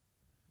now?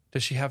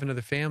 Does she have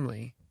another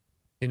family?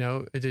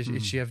 Does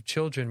she have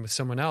children with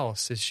someone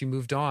else? Is she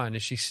moved on?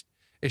 Is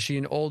she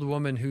an old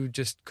woman who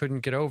just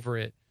couldn't get over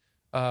it?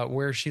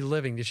 Where is she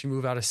living? Did she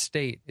move out of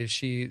state? Is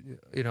she,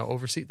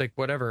 overseas?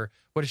 Whatever.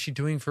 What is she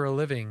doing for a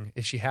living?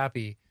 Is she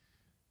happy?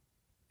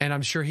 And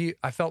I'm sure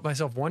I felt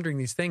myself wondering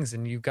these things.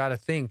 And you've got to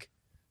think,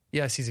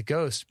 yes, he's a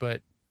ghost,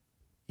 but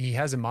he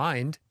has a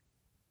mind,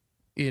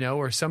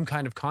 or some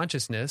kind of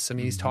consciousness. I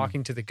mean, he's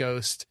talking to the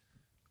ghost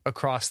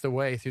across the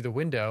way through the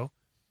window.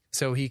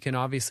 So he can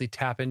obviously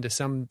tap into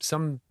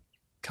some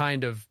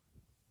kind of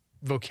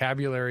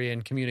vocabulary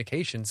and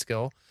communication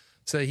skill.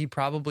 So he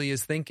probably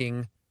is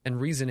thinking and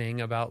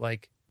reasoning about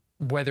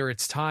whether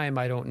it's time,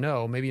 I don't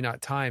know. Maybe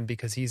not time,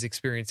 because he's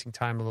experiencing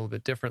time a little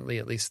bit differently,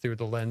 at least through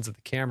the lens of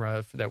the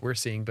camera that we're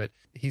seeing. But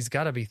he's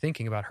got to be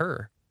thinking about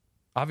her,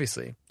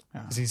 obviously,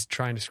 because he's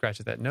trying to scratch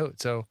at that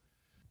note. So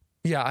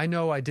yeah, I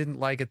know I didn't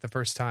like it the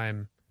first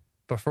time,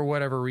 but for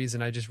whatever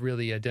reason, I just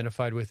really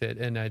identified with it.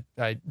 And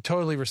I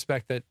totally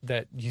respect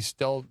that you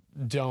still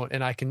don't.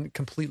 And I can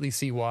completely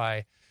see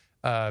why.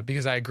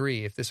 Because I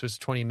agree, if this was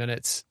 20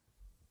 minutes,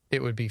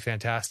 it would be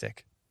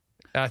fantastic.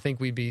 I think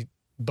we'd be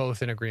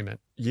both in agreement.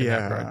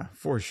 Yeah,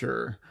 for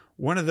sure.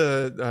 One of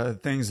the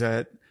things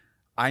that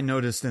I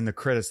noticed in the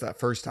credits that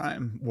first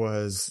time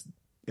was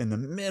in the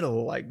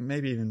middle,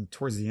 maybe even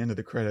towards the end of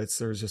the credits,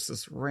 there was just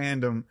this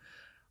random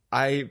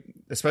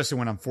especially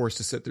when I'm forced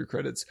to sit through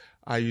credits,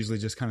 I usually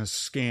just kind of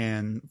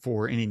scan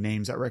for any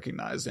names I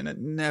recognize, and it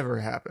never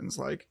happens.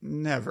 Like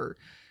never,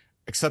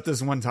 except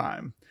this one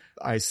time.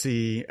 I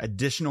see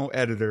additional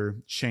editor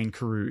Shane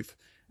Carruth,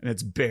 and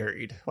it's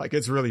buried. Like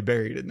it's really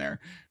buried in there.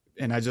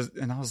 And I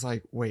was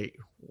like, wait,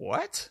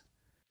 what?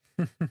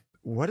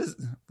 What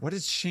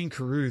is Shane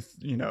Carruth?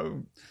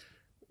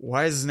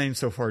 Why is his name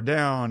so far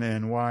down,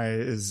 and why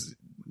is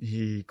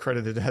he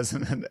credited as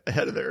an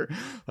editor?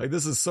 Like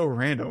this is so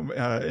random.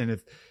 And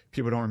if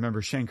people don't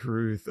remember, Shane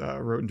Carruth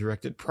wrote and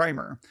directed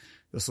Primer,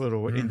 this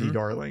little indie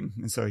darling.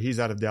 And so he's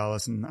out of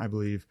Dallas, and I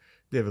believe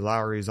David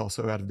Lowery is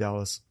also out of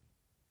Dallas.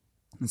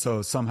 And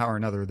so somehow or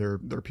another,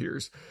 they're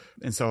peers.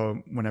 And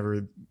so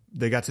whenever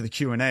they got to the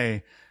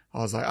Q&A, I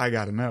was like, I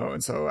got to know.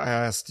 And so I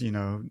asked,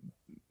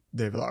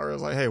 David Lowery, I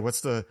was like, hey,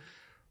 what's the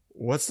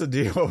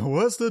deal?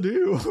 What's the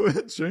deal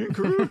with Shane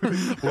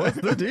Carruth?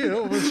 What's the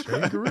deal with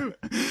Shane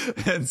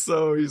Carruth? And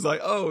so he's like,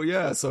 oh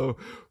yeah. So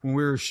when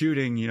we were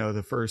shooting,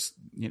 the first,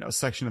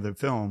 section of the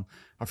film,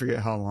 I forget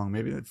how long,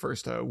 maybe the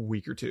first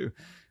week or two,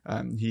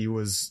 he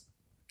was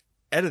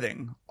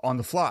editing on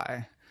the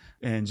fly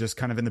and just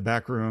kind of in the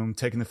back room,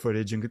 taking the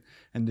footage and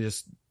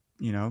just,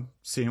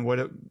 seeing what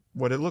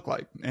it looked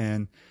like.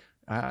 And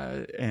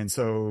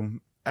so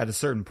at a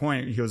certain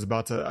point, he was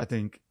about to, I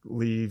think,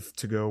 leave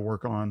to go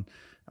work on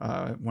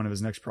one of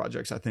his next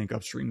projects. I think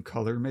Upstream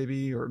Color,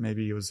 maybe, or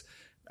maybe it was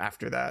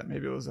after that.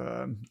 Maybe it was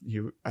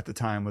he at the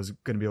time was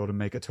going to be able to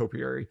make a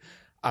topiary.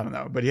 I don't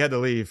know, but he had to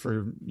leave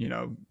for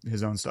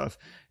his own stuff.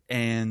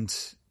 And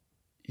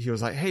he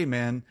was like, "Hey,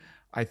 man,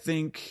 I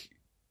think,"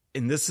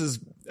 and this is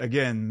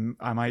again,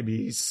 I might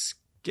be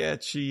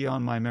sketchy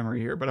on my memory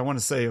here, but I want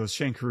to say it was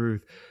Shane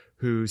Carruth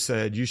who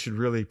said you should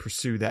really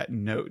pursue that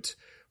note.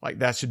 Like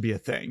that should be a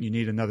thing. You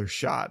need another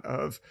shot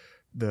of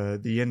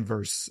the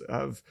inverse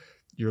of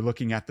you're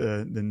looking at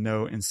the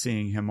note and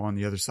seeing him on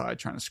the other side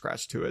trying to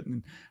scratch to it.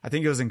 And I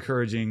think it was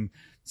encouraging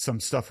some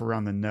stuff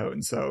around the note.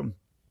 And so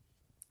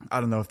I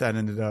don't know if that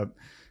ended up,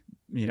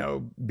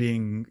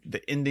 being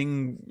the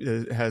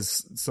ending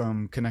has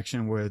some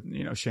connection with,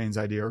 Shane's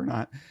idea or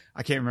not.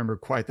 I can't remember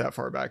quite that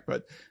far back,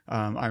 but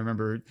I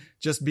remember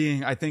just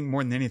being, I think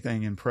more than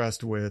anything,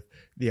 impressed with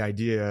the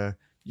idea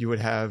you would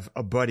have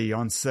a buddy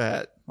on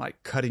set,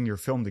 like cutting your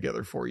film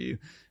together for you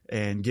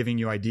and giving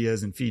you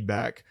ideas and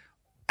feedback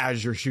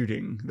as you're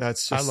shooting.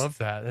 That's just, I love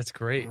that. That's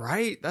great.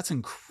 Right? That's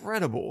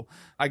incredible.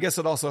 I guess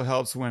it also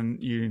helps when,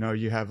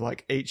 you have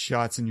like 8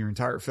 shots in your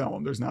entire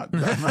film. There's not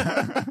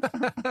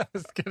that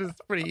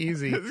It's pretty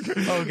easy.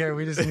 Okay.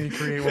 We just need to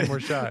create one more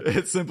shot.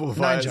 It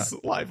simplifies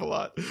life a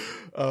lot.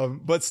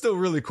 But still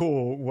really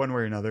cool one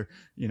way or another,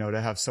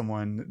 to have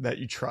someone that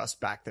you trust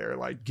back there,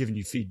 like giving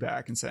you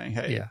feedback and saying,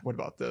 hey, what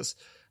about this?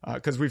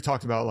 Cause we've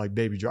talked about like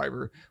Baby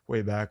Driver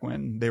way back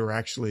when they were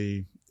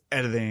actually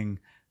editing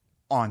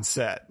on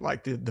set,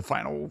 like the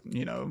final,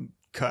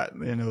 cut,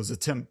 and it was a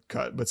temp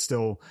cut, but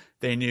still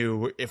they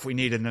knew if we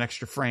needed an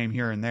extra frame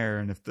here and there,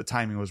 and if the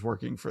timing was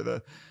working for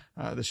the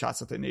shots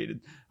that they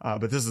needed.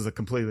 But this is a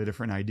completely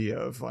different idea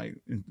of like,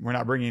 we're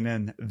not bringing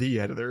in the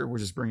editor. We're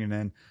just bringing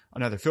in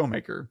another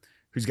filmmaker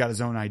who's got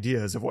his own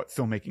ideas of what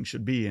filmmaking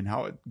should be and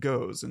how it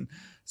goes. And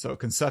so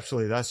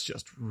conceptually, that's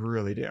just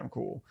really damn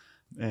cool.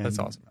 And that's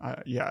awesome.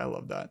 I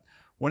love that.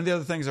 One of the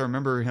other things I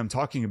remember him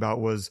talking about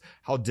was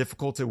how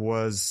difficult it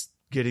was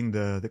getting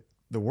the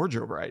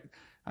wardrobe right.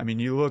 I mean,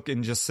 you look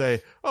and just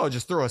say, oh,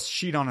 just throw a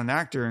sheet on an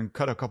actor and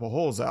cut a couple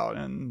holes out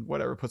and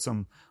whatever, put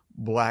some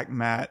black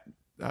matte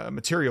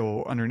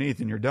material underneath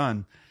and you're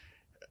done.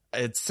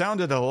 It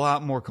sounded a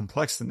lot more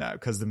complex than that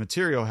because the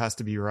material has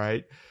to be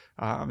right.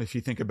 If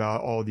you think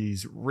about all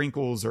these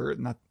wrinkles, or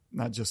not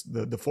just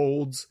the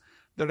folds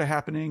that are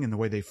happening and the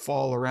way they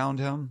fall around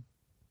him,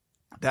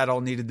 that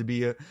all needed to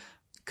be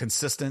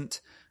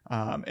consistent.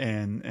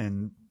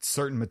 And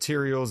certain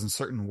materials and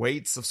certain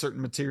weights of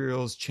certain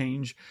materials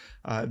change.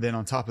 Then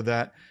on top of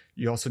that,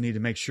 you also need to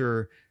make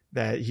sure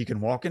that he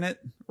can walk in it,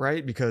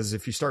 right? Because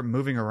if you start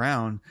moving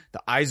around,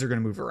 the eyes are going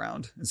to move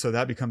around. And so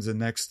that becomes the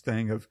next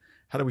thing of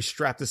how do we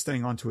strap this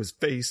thing onto his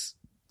face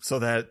so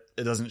that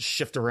it doesn't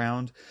shift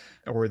around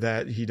or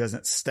that he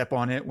doesn't step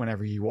on it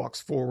whenever he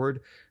walks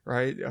forward,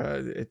 right?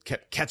 It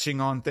kept catching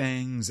on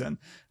things. And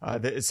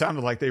it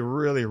sounded like they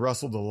really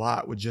wrestled a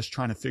lot with just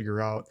trying to figure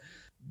out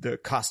the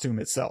costume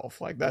itself.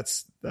 Like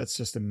that's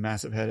just a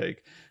massive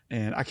headache.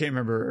 And I can't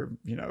remember,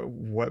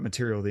 what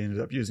material they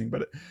ended up using,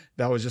 but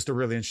that was just a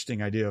really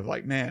interesting idea of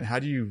like, man, how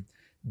do you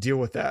deal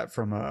with that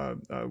from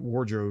a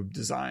wardrobe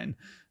design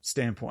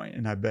standpoint?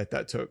 And I bet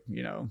that took,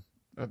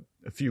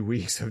 a few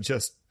weeks of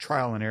just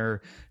trial and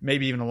error.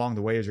 Maybe even along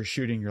the way as you're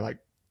shooting, you're like,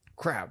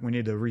 crap, we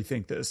need to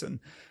rethink this. And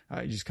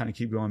you just kind of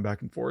keep going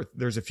back and forth.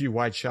 There's a few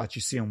wide shots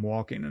you see him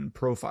walking in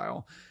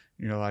profile.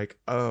 You're like,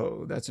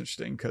 oh, that's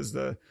interesting because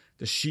the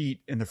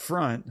sheet in the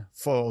front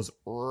falls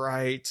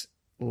right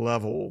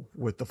level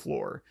with the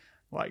floor,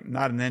 like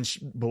not an inch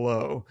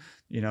below,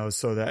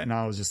 so that, and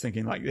I was just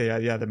thinking like,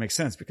 yeah, that makes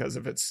sense because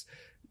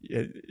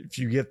if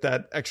you get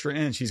that extra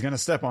inch, he's going to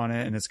step on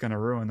it and it's going to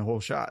ruin the whole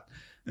shot.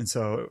 And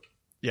so,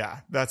 yeah,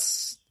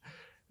 that's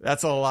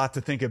that's a lot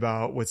to think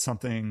about with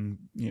something,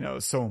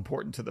 so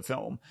important to the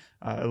film.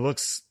 It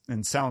looks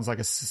and sounds like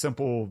a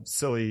simple,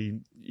 silly,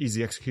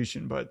 easy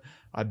execution, but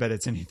I bet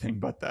it's anything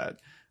but that.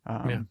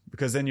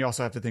 Because then you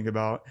also have to think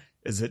about,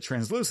 is it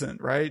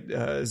translucent, right?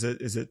 Is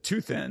it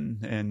too thin?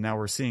 And now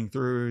we're seeing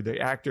through the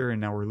actor and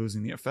now we're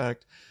losing the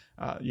effect.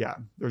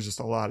 There's just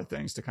a lot of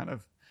things to kind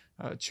of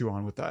chew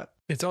on with that.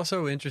 It's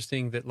also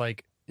interesting that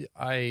like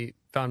I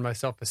found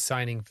myself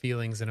assigning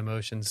feelings and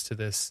emotions to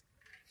this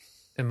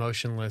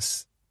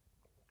emotionless,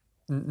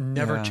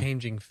 never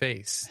changing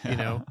face,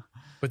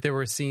 but there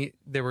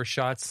were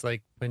shots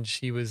like when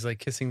she was like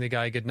kissing the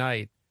guy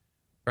goodnight,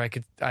 where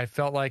I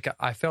felt like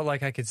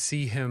I could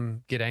see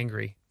him get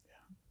angry,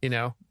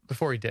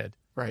 before he did.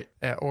 Right.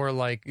 Or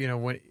like,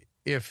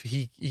 if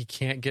he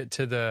can't get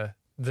to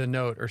the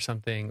note or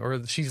something, or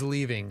when she's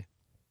leaving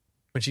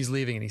and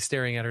he's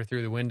staring at her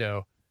through the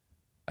window,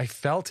 I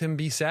felt him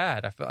be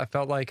sad. I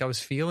felt like I was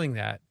feeling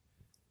that.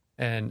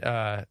 And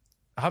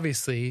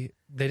obviously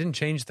they didn't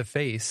change the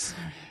face,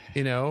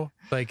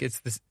 like it's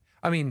this,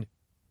 I mean,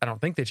 I don't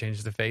think they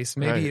changed the face.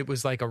 Maybe it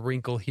was like a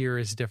wrinkle here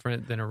is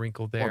different than a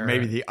wrinkle there. Or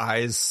maybe the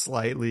eyes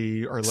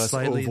slightly or less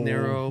oval.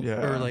 Narrow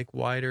or like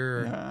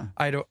wider.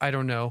 Or, I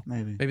don't know.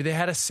 Maybe they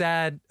had a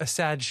sad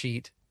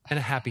sheet and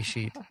a happy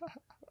sheet,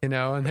 and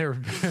they were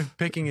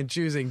picking and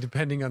choosing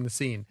depending on the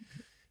scene.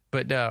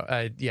 But no,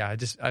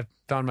 I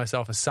found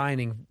myself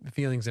assigning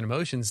feelings and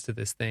emotions to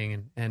this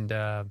thing, and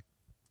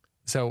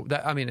so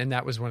that, I mean, and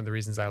that was one of the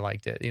reasons I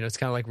liked it. It's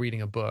kind of like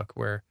reading a book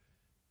where,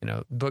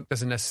 the book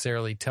doesn't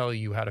necessarily tell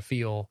you how to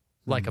feel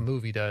like a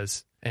movie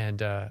does,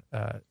 and I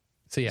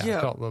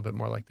felt a little bit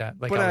more like that,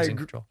 like I was in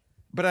control.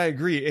 But I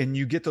agree, and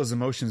you get those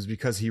emotions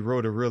because he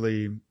wrote a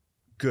really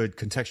good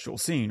contextual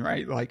scene,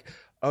 right? Like,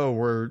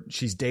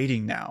 she's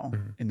dating now,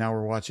 and now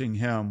we're watching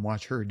him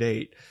watch her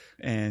date,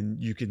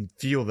 and you can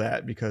feel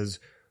that because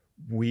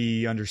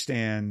we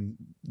understand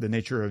the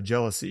nature of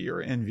jealousy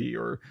or envy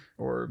or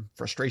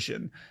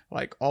frustration,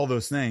 like all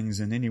those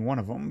things, and any one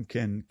of them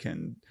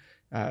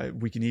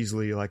we can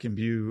easily like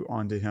imbue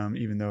onto him,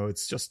 even though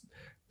it's just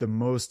the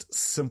most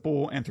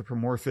simple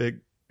anthropomorphic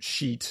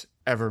sheet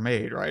ever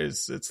made, right?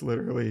 It's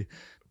literally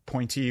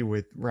pointy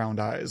with round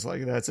eyes.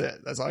 Like that's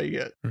it. That's all you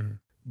get.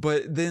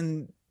 But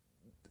then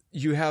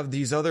you have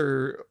these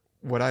other,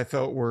 what I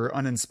felt were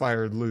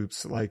uninspired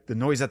loops, like the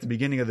noise at the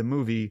beginning of the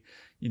movie,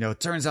 it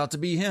turns out to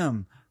be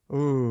him.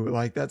 Ooh,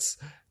 like that's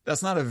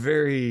not a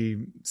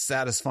very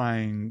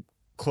satisfying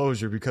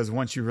closure, because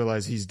once you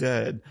realize he's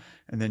dead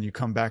and then you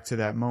come back to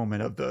that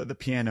moment of the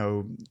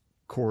piano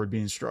chord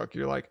being struck,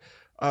 you're like,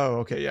 oh,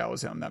 okay, yeah, it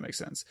was him. That makes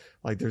sense.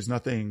 Like there's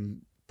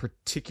nothing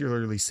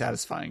particularly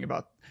satisfying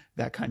about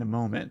that kind of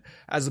moment,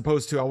 as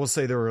opposed to, I will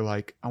say there were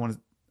like, I want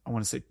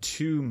to say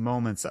two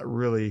moments that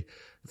really,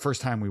 the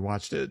first time we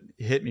watched it,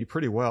 hit me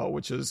pretty well,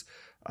 which is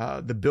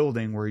the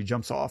building where he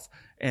jumps off.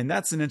 And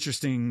that's an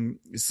interesting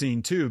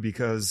scene too,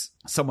 because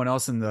someone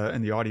else in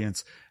the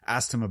audience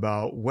asked him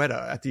about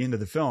Weta at the end of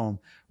the film.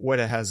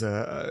 Weta has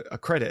a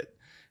credit,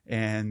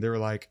 and they were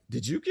like,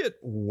 did you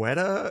get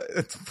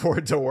Weta for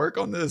it to work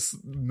on this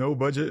no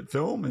budget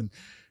film? And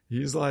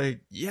he's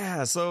like,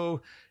 yeah,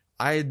 so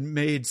I had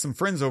made some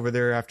friends over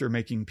there after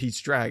making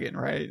Pete's Dragon.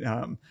 Right.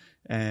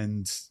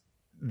 And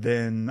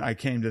then I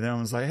came to them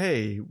and was like,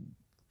 hey,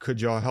 could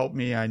y'all help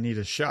me? I need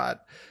a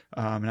shot.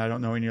 And I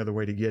don't know any other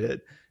way to get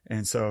it.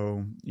 And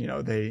so,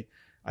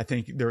 I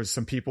think there was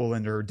some people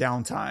in their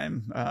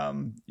downtime,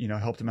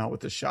 helped him out with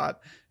the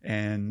shot,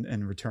 and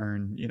in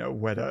return,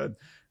 Weta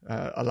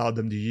allowed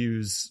them to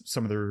use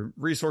some of their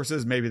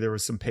resources. Maybe there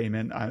was some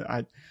payment.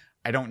 I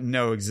don't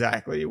know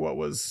exactly what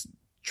was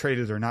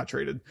traded or not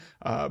traded,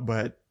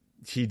 but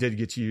he did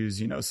get to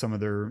use, some of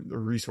their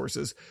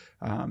resources,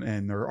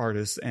 and their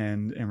artists,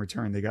 and in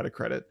return, they got a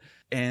credit.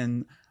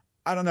 And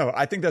I don't know.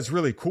 I think that's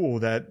really cool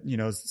that,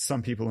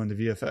 some people in the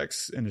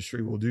VFX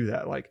industry will do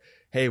that. Like,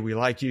 hey, we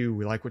like you.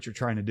 We like what you're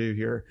trying to do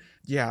here.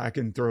 Yeah, I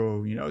can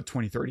throw,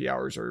 20, 30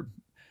 hours, or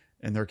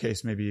in their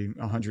case, maybe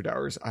 100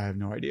 hours. I have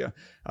no idea.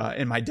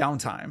 In my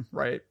downtime,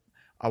 right?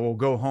 I will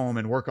go home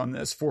and work on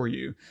this for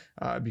you,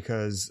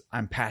 because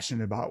I'm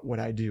passionate about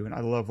what I do and I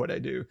love what I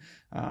do.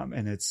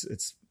 And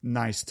it's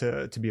nice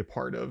to be a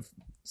part of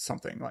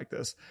something like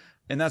this.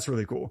 And that's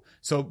really cool.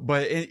 So,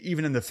 but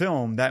even in the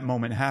film, that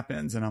moment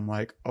happens and I'm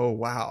like, oh,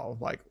 wow.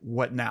 Like,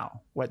 what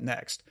now? What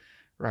next?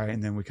 Right.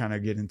 And then we kind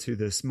of get into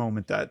this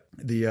moment that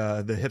the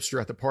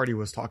hipster at the party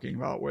was talking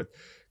about, with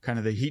kind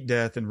of the heat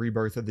death and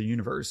rebirth of the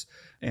universe.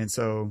 And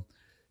so,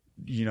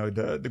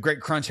 the great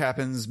crunch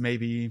happens,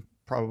 maybe,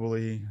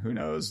 probably, who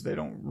knows? They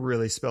don't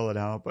really spell it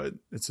out, but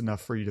it's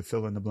enough for you to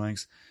fill in the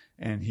blanks.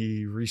 And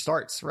he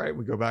restarts, right?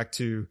 We go back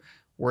to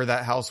where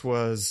that house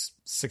was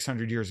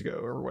 600 years ago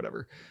or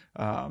whatever.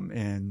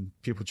 And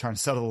people trying to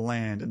settle the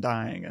land and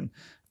dying.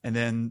 And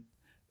then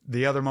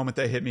the other moment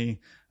that hit me,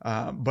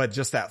 but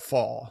just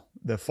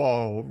the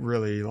fall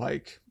really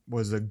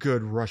was a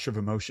good rush of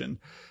emotion,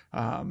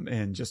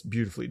 and just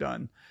beautifully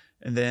done.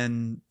 And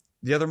then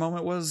the other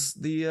moment was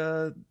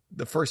the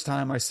first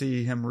time I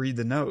see him read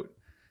the note,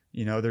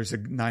 you know, there's a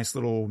nice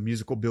little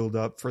musical build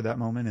up for that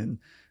moment, and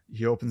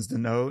he opens the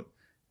note.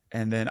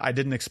 And then I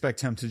didn't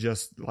expect him to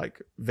just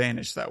like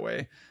vanish that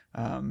way.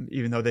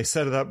 Even though they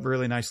set it up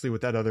really nicely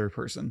with that other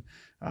person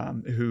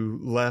who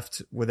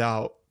left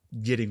without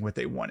getting what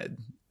they wanted.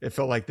 It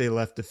felt like they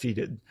left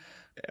defeated.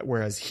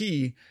 Whereas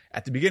he,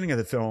 at the beginning of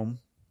the film,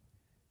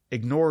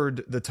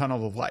 ignored the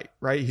tunnel of light,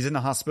 right? He's in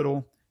the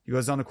hospital. He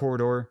goes down the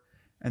corridor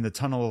and the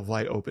tunnel of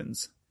light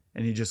opens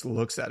and he just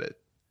looks at it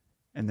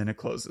and then it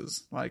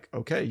closes. Like,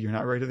 okay, you're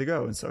not ready to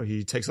go. And so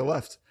he takes a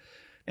left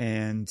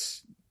and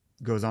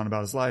goes on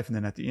about his life. And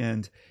then at the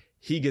end,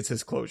 he gets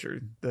his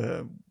closure,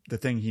 the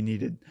thing he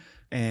needed.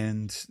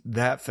 And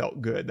that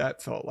felt good.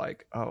 That felt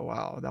like, oh,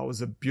 wow, that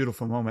was a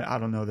beautiful moment. I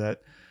don't know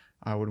that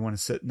I would want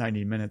to sit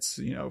 90 minutes,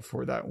 you know,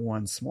 for that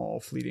one small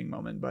fleeting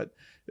moment, but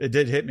it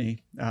did hit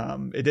me.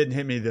 It didn't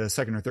hit me the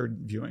second or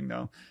third viewing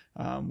though,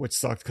 which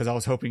sucked because I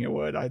was hoping it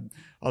would. I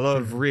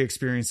love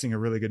re-experiencing a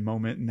really good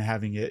moment and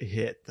having it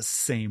hit the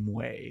same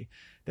way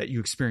that you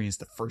experienced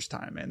the first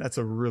time. And that's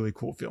a really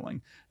cool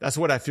feeling. That's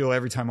what I feel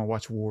every time I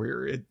watch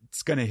Warrior.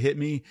 It's going to hit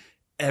me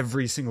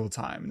every single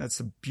time. That's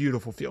a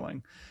beautiful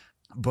feeling.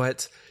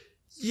 But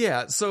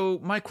yeah, so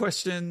my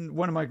question,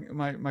 one of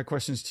my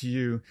questions to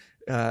you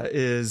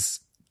is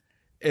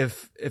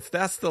if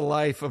that's the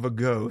life of a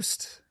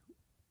ghost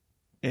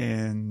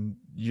and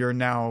you're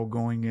now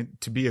going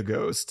to be a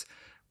ghost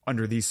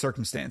under these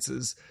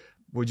circumstances,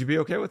 would you be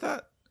okay with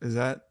that? Does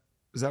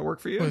that work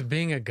for you? With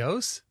being a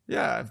ghost?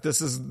 Yeah. If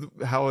this is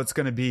how it's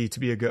going to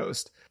be a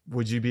ghost,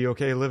 would you be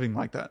okay living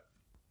like that?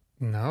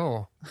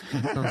 No,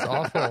 sounds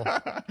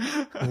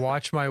awful.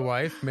 Watch my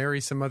wife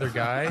marry some other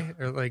guy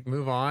or like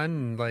move on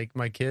and like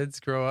my kids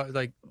grow up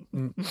like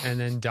and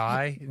then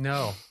die.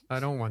 No, I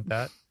don't want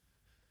that.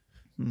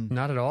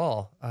 Not at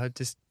all.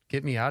 Just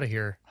get me out of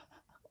here.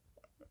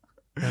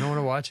 I don't want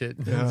to watch it.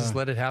 Yeah. Just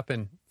let it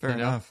happen. Fair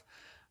enough.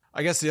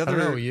 I guess the other, I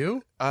don't know,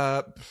 you?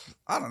 I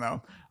don't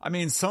know. I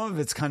mean, some of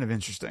it's kind of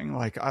interesting.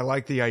 Like I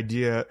like the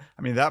idea.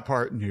 I mean, that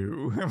part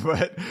new,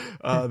 but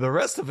the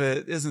rest of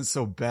it isn't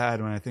so bad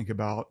when I think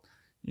about,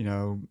 you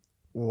know,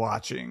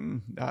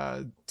 watching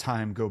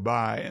time go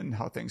by and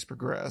how things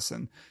progress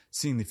and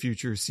seeing the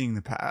future, seeing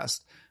the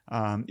past.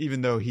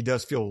 Even though he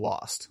does feel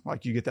lost,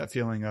 like you get that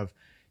feeling of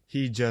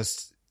he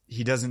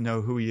doesn't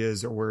know who he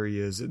is or where he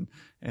is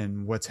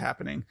and what's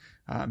happening.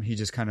 He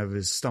just kind of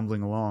is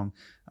stumbling along.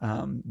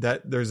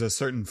 That there's a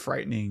certain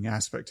frightening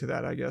aspect to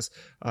that, I guess.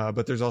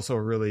 But there's also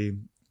a really,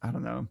 I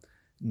don't know,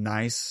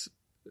 nice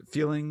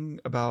feeling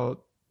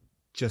about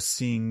just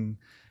seeing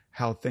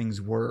how things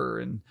were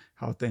and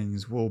how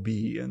things will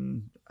be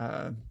and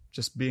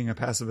just being a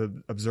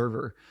passive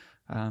observer.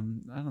 I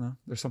don't know.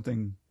 There's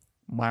something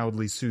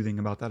mildly soothing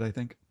about that, I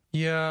think.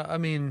 Yeah, I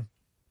mean,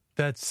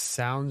 that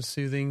sounds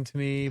soothing to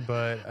me,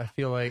 but I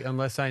feel like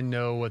unless I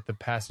know what the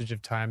passage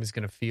of time is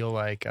going to feel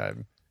like,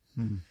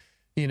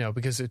 you know,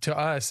 because to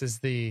us as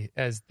the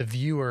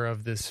viewer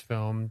of this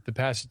film, the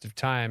passage of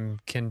time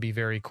can be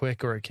very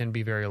quick or it can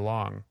be very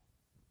long,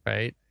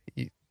 right?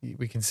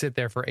 We can sit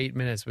there for 8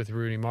 minutes with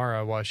Rooney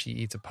Mara while she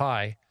eats a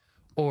pie,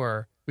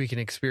 or we can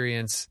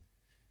experience,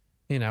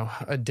 you know,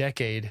 a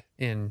decade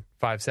in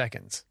 5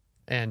 seconds.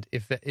 And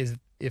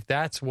if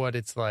that's what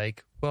it's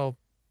like, well,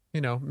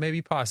 you know,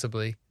 maybe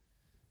possibly,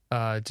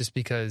 just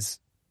because,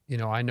 you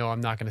know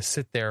I'm not going to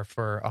sit there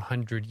for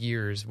 100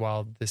 years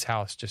while this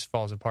house just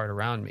falls apart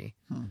around me.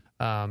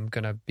 I'm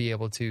going to be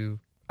able to,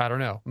 I don't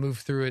know, move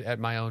through it at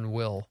my own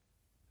will,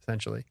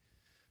 essentially.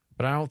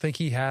 But I don't think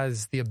he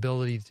has the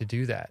ability to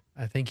do that.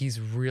 I think he's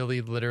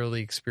really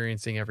literally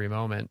experiencing every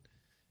moment.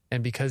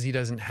 And because he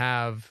doesn't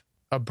have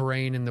a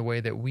brain in the way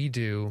that we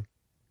do,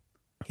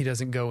 he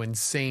doesn't go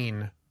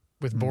insane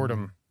with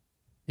boredom,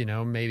 you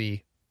know,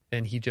 maybe.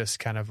 And he just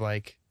kind of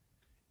like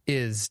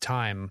is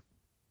time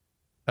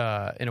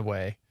in a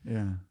way.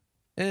 Yeah.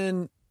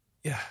 And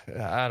yeah,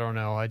 I don't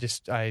know.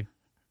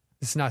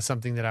 It's not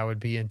something that I would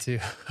be into.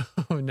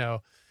 Oh,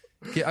 no.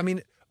 Yeah, I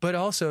mean, but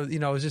also, you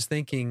know, I was just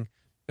thinking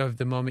of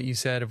the moment you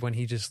said of when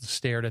he just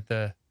stared at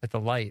the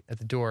light at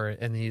the door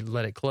and he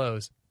let it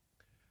close.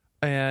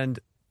 And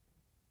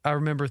I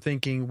remember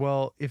thinking,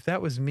 well, if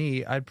that was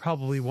me, I'd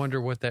probably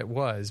wonder what that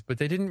was. But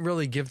they didn't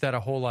really give that a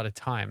whole lot of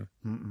time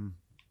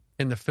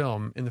in the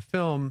film. In the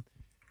film,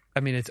 I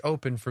mean, it's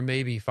open for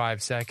maybe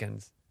 5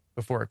 seconds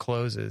before it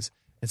closes.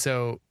 And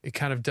so it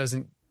kind of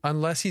doesn't,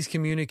 unless he's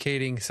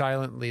communicating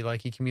silently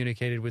like he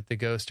communicated with the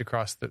ghost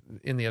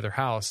in the other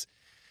house,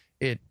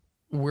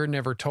 we're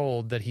never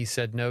told that he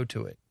said no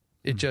to it.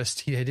 It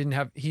just,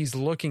 he's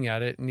looking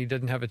at it and he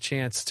doesn't have a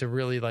chance to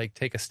really like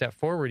take a step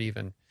forward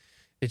even.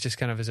 It just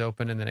kind of is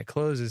open and then it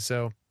closes.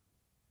 So,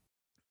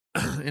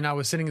 and I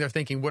was sitting there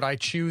thinking, would I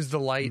choose the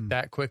light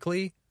that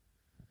quickly?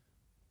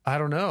 I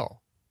don't know.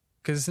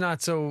 Because it's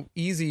not so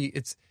easy.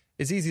 It's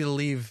easy to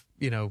leave,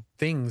 you know,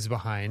 things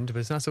behind, but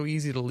it's not so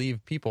easy to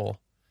leave people.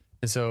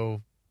 And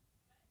so,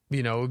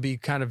 you know, it would be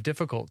kind of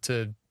difficult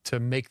to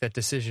make that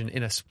decision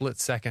in a split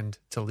second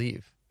to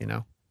leave, you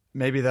know?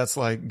 Maybe that's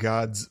like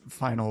God's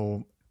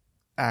final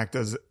act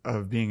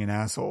of being an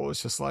asshole.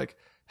 It's just like,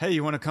 hey,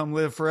 you want to come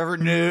live forever?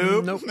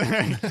 Nope. Nope.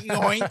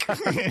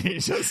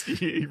 Yoink.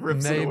 he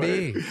rips it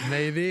away.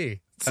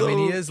 Maybe. So, I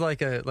mean, he is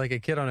like a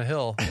kid on a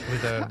hill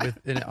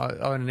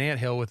on an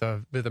anthill with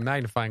a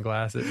magnifying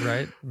glass,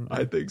 right?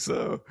 I think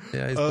so.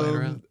 Yeah, he's playing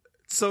around.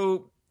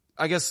 So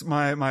I guess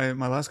my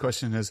last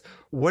question is,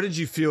 what did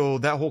you feel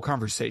that whole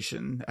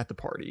conversation at the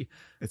party?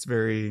 It's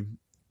very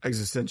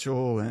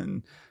existential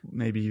and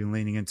maybe even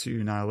leaning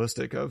into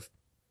nihilistic of,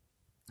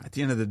 at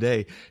the end of the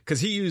day, because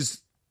he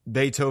used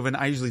Beethoven.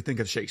 I usually think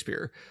of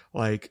Shakespeare.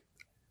 Like,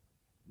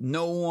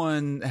 no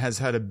one has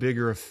had a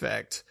bigger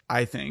effect,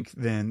 I think,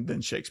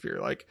 than Shakespeare.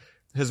 Like,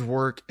 his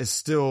work is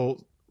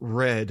still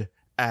read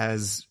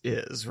as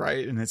is,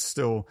 right? And it's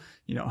still,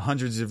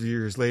 hundreds of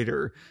years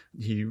later,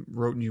 he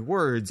wrote new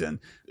words, and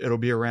it'll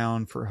be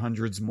around for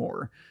hundreds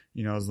more.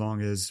 As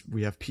long as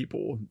we have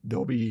people,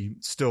 they'll be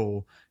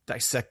still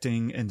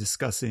dissecting and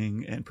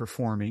discussing and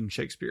performing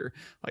Shakespeare.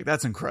 Like,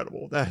 that's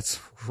incredible. That's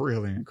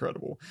really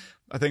incredible.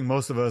 I think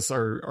most of us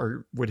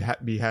would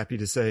be happy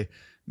to say,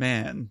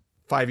 man,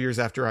 5 years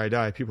after I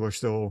die, people are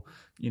still,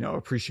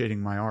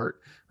 appreciating my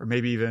art. Or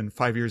maybe even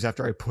 5 years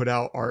after I put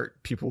out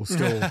art, people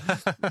still,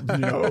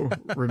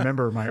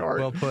 remember my art.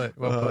 Well put.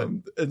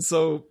 And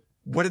so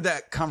what did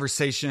that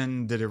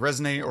conversation, did it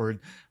resonate,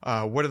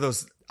 or what do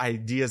those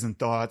ideas and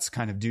thoughts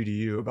kind of do to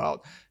you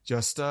about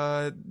just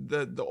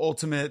the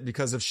ultimate,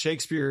 because if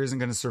Shakespeare isn't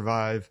going to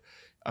survive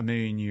a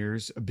billion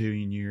years,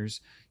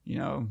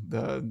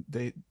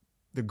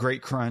 the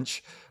great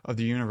crunch of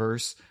the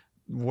universe,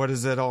 what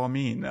does that all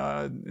mean?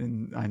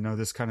 And I know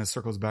this kind of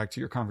circles back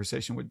to your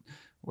conversation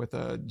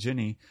with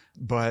Jenny,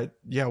 but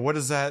yeah, what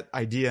does that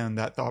idea and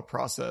that thought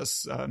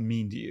process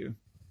mean to you?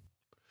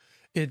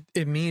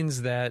 It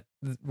means that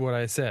what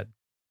I said,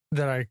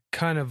 that I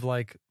kind of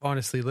like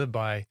honestly live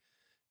by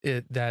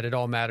it, that it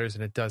all matters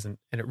and it doesn't.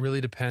 And it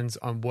really depends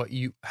on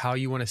how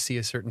you want to see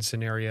a certain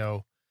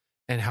scenario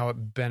and how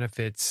it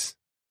benefits,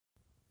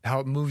 how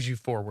it moves you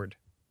forward.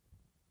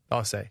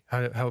 I'll say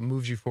how it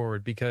moves you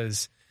forward,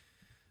 because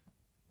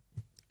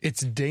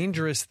it's a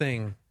dangerous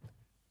thing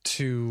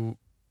to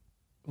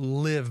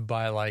live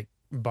by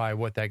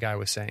what that guy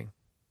was saying.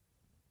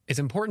 It's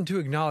important to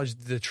acknowledge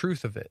the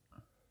truth of it,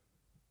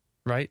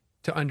 right?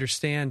 To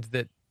understand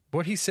that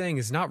what he's saying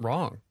is not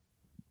wrong.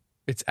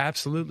 It's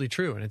absolutely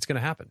true, and it's going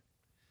to happen.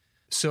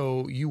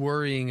 So you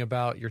worrying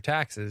about your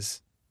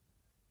taxes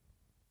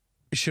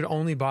should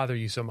only bother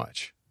you so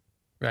much,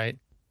 right?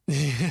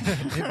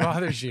 It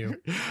bothers you,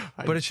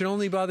 but it should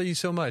only bother you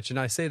so much. And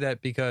I say that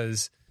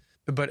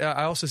but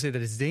I also say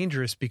that it's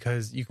dangerous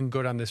because you can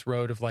go down this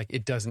road of like,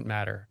 it doesn't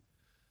matter,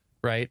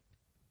 right?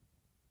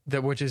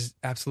 Which is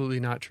absolutely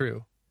not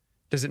true.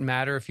 Does it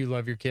matter if you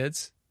love your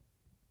kids,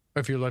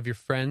 or if you love your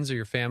friends or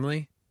your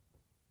family?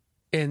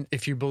 And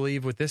if you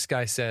believe what this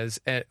guy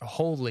says at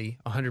wholly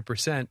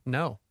 100%,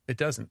 no, it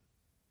doesn't.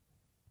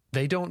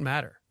 They don't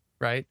matter,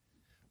 right?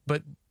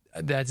 But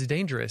that's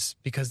dangerous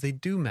because they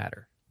do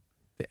matter.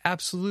 They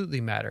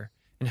absolutely matter.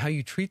 And how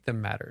you treat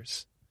them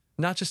matters.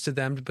 Not just to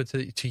them, but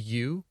to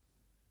you,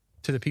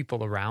 to the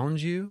people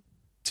around you,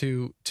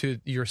 to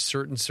your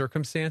certain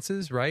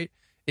circumstances, right?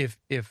 If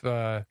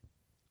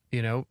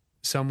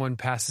someone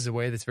passes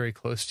away that's very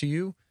close to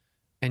you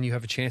and you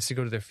have a chance to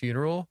go to their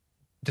funeral,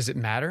 does it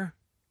matter?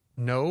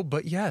 No,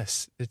 but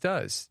yes, it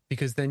does,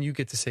 because then you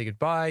get to say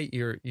goodbye.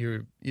 You're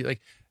like,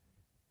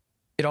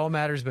 it all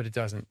matters, but it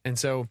doesn't. And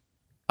so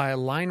I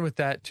align with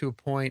that to a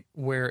point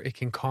where it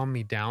can calm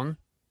me down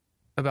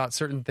about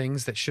certain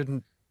things that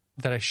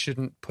I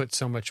shouldn't put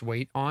so much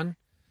weight on,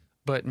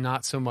 but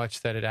not so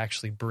much that it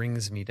actually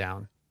brings me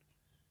down.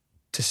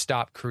 To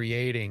stop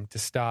creating, to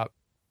stop,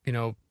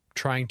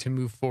 trying to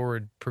move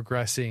forward,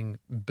 progressing,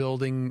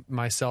 building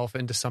myself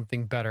into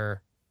something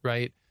better,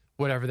 right?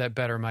 Whatever that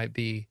better might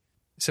be.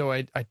 So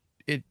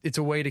it's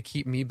a way to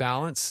keep me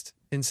balanced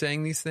in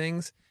saying these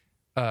things.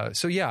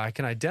 So yeah, I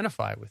can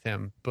identify with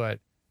him, but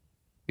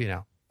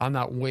I'm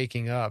not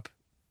waking up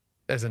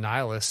as a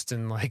nihilist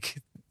and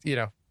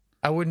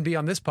I wouldn't be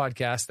on this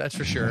podcast, that's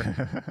for sure.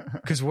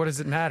 Because what does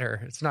it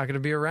matter? It's not going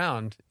to be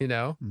around,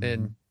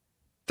 in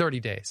 30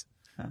 days.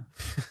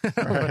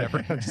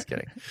 Whatever. I'm just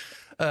kidding.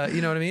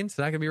 You know what I mean? It's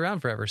not going to be around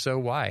forever. So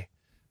why?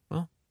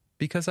 Well,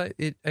 because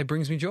it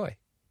brings me joy.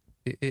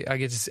 I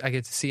get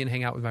to see and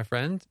hang out with my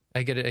friend.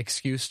 I get an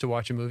excuse to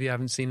watch a movie I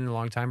haven't seen in a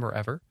long time or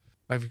ever.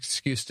 I have an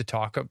excuse to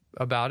talk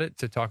about it,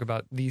 to talk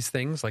about these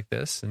things like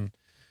this, and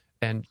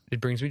it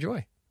brings me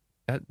joy.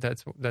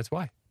 That's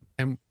why.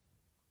 And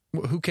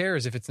who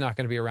cares if it's not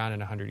going to be around in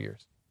 100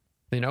 years?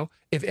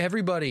 If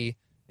everybody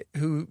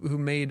who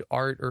made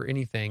art or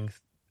anything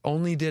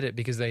only did it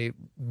because they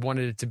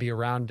wanted it to be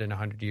around in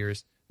 100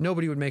 years,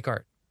 nobody would make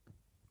art,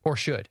 or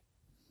should.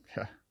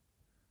 Yeah.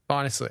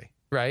 Honestly.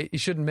 Right? You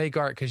shouldn't make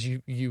art because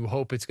you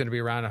hope it's going to be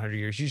around 100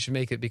 years. You should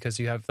make it because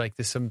you have like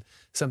this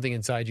something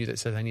inside you that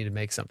says, I need to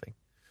make something.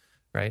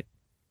 Right?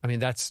 I mean,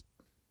 that's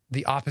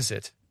the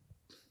opposite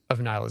of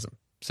nihilism.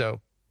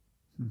 So,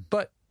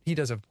 but he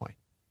does have a point.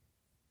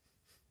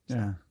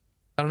 Yeah.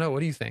 I don't know. What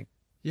do you think?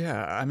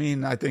 Yeah. I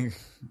mean, I think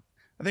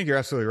you're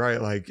absolutely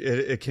right. Like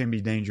it can be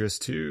dangerous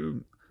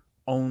to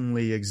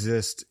only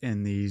exist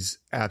in these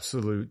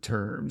absolute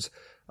terms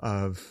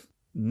of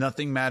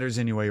nothing matters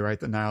anyway, right?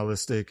 The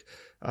nihilistic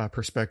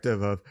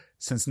perspective of,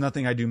 since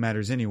nothing I do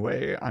matters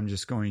anyway, I'm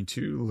just going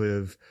to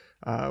live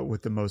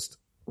with the most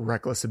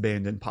reckless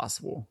abandon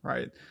possible,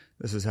 right?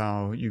 This is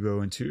how you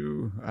go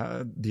into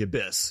the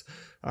abyss,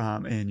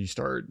 and you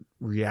start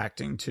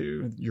reacting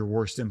to your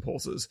worst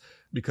impulses,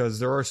 because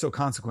there are still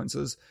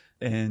consequences.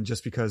 And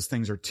just because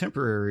things are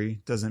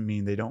temporary doesn't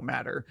mean they don't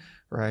matter,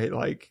 right?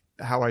 Like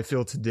how I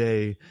feel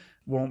today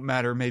won't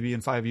matter maybe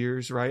in 5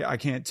 years, right? I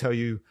can't tell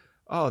you,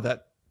 oh,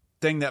 that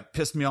thing that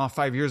pissed me off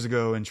 5 years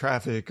ago in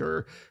traffic,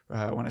 or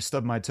when I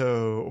stubbed my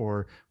toe,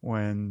 or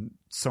when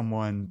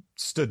someone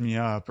stood me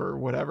up, or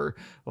whatever.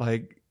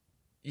 Like,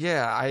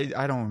 yeah,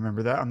 I don't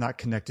remember that. I'm not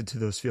connected to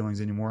those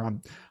feelings anymore.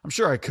 I'm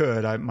sure I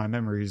could. My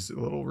memory's a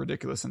little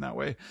ridiculous in that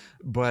way,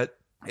 but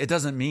it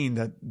doesn't mean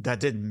that that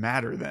didn't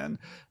matter then,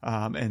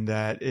 and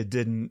that it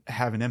didn't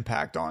have an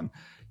impact on,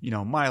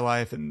 my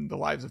life and the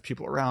lives of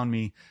people around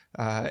me.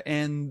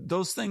 And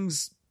those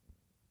things,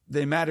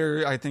 they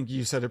matter. I think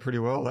you said it pretty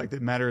well. Like, they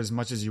matter as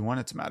much as you want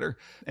it to matter.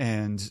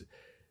 And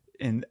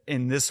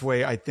in this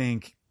way, I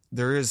think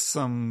there is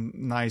some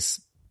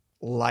nice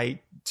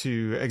light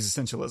to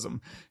existentialism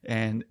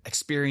and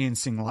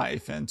experiencing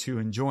life and to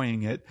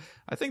enjoying it.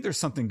 I think there's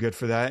something good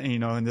for that.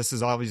 And this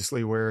is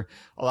obviously where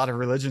a lot of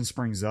religion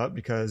springs up,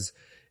 because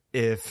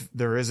if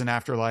there is an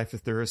afterlife,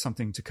 if there is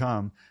something to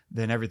come,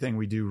 then everything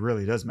we do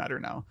really does matter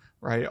now,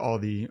 right? All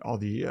the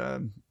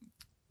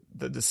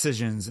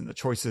decisions and the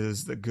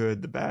choices, the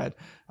good, the bad,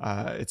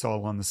 it's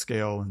all on the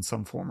scale in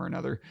some form or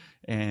another.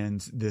 And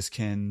this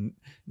can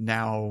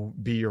now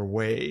be your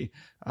way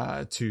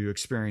to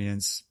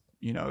experience,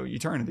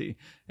 eternity.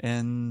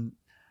 And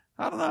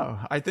I don't know.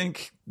 I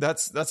think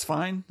that's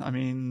fine. I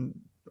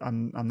mean,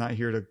 I'm not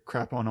here to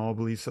crap on all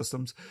belief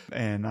systems,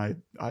 and I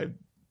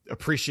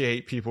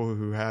appreciate people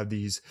who have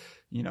these,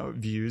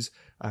 views.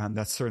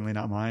 That's certainly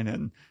not mine.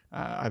 And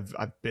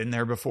I've been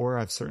there before.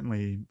 I've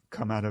certainly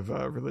come out of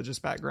a religious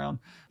background,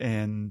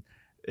 and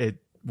it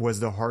was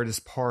the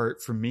hardest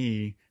part for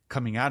me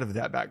coming out of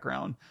that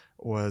background,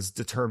 was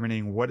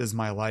determining, what does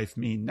my life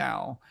mean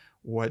now?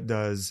 What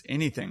does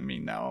anything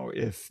mean now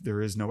if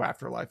there is no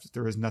afterlife, if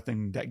there is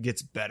nothing that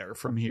gets better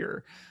from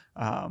here?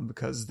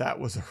 Because that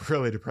was a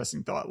really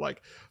depressing thought.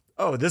 Like,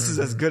 oh, this is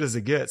as good as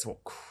it gets. Well,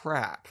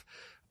 crap.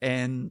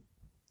 And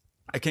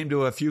I came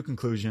to a few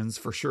conclusions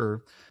for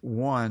sure.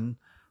 One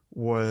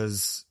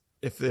was,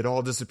 if it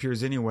all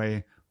disappears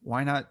anyway,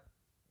 why not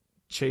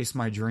chase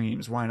my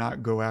dreams? Why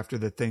not go after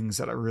the things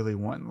that I really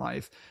want in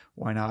life?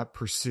 Why not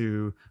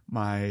pursue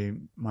my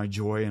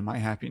joy and my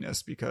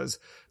happiness? Because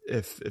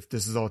if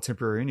this is all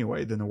temporary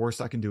anyway, then the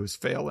worst I can do is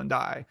fail and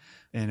die.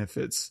 And if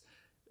it's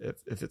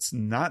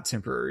not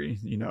temporary,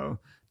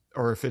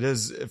 or if it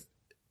is,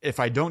 if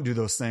I don't do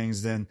those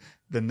things, then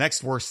the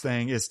next worst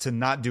thing is to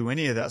not do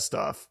any of that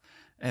stuff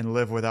and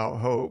live without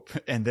hope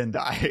and then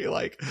die.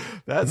 Like,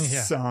 that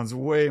sounds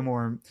way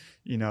more,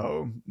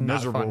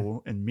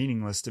 miserable and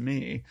meaningless to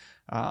me,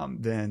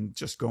 than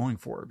just going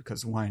for it,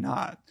 because why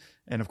not?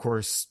 And of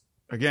course,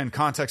 again,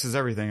 context is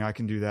everything. I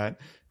can do that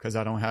because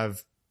I don't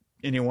have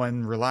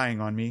anyone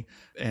relying on me,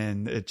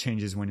 and it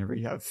changes whenever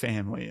you have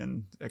family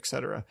and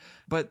etc.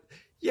 But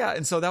yeah.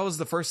 And so that was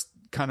the first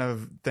kind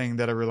of thing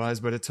that I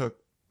realized, but it took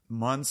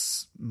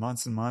months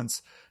and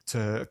months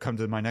to come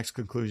to my next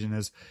conclusion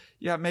is,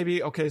 yeah,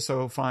 maybe, okay,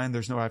 so fine,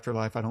 there's no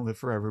afterlife, I don't live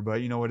forever,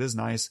 but what is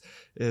nice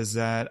is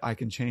that I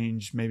can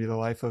change maybe the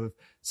life of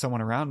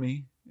someone around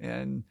me,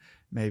 and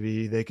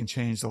maybe they can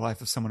change the life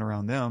of someone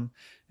around them.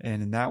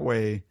 And in that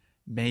way,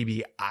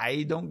 maybe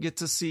I don't get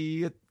to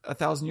see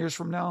 1,000 years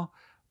from now,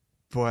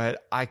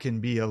 but I can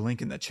be a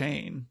link in the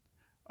chain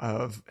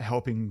of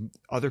helping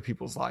other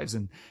people's lives.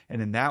 And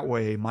in that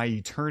way, my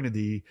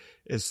eternity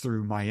is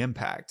through my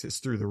impact. It's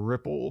through the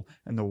ripple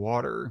and the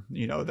water,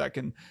 that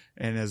can,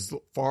 and as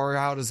far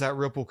out as that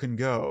ripple can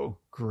go,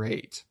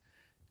 great.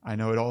 I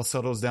know it all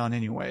settles down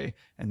anyway,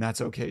 and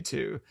that's okay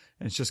too.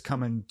 And it's just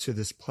coming to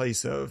this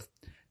place of,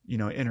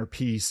 inner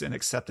peace and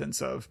acceptance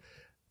of,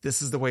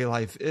 this is the way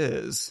life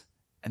is,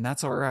 and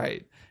that's all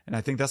right. And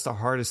I think that's the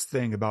hardest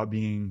thing about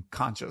being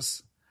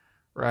conscious,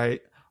 right?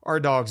 Our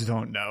dogs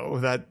don't know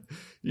that,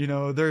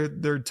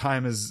 their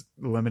time is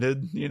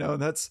limited.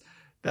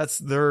 That's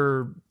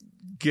their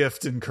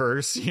gift and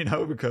curse,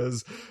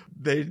 because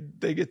they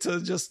get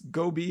to just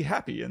go be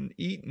happy and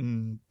eat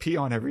and pee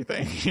on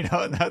everything,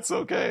 and that's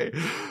okay.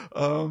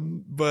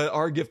 But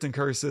our gift and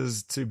curse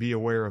is to be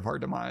aware of our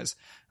demise.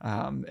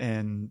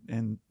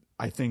 And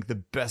I think the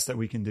best that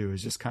we can do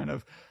is just kind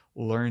of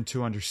learn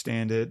to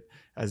understand it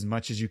as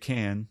much as you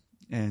can,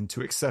 and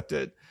to accept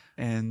it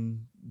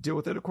and deal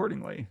with it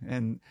accordingly,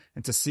 and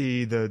to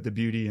see the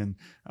beauty and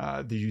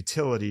the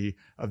utility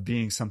of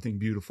being something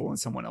beautiful in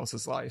someone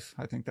else's life.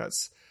 I think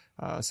that's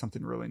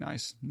something really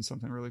nice and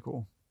something really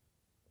cool.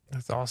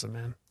 That's awesome,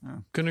 man. Yeah.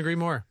 Couldn't agree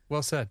more.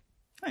 Well said.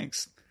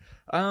 Thanks.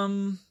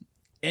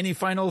 Any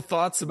final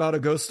thoughts about A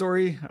Ghost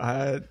Story?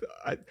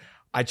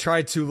 I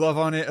tried to love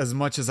on it as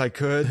much as I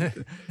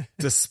could,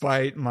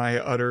 despite my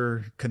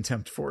utter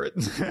contempt for it.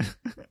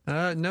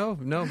 No,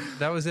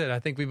 that was it. I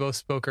think we both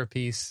spoke our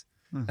piece.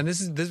 And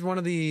this is one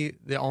of the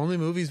only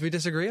movies we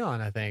disagree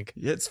on, I think.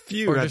 It's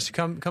few. Or just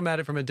come at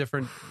it from a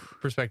different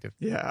perspective.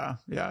 Yeah.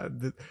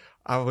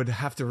 I would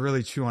have to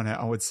really chew on it.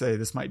 I would say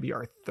this might be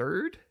our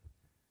third.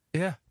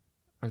 Yeah.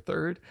 Our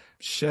third.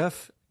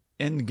 Chef,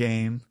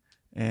 Endgame,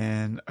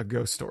 and A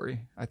Ghost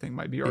Story, I think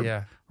might be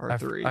our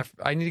three.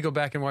 I need to go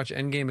back and watch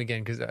Endgame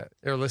again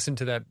or listen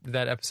to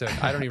that episode.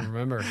 I don't even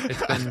remember.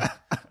 It's been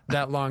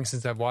that long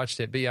since I've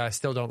watched it. But yeah, I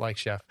still don't like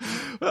Chef.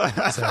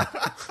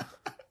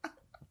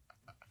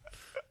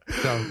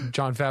 So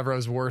Jon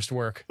Favreau's worst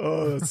work.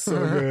 Oh, that's so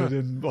good.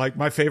 And like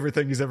my favorite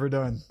thing he's ever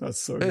done.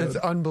 That's so good. It's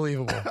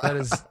unbelievable. That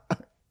is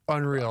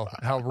unreal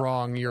how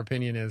wrong your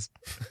opinion is.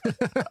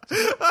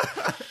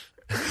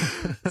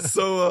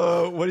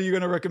 So what are you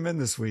going to recommend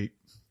this week?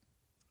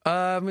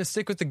 I'm going to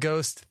stick with the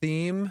ghost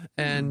theme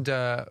and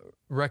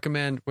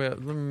recommend, well,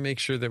 let me make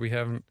sure that we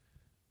haven't.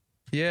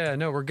 Yeah,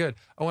 no, we're good.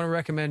 I want to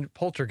recommend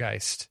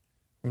Poltergeist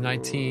from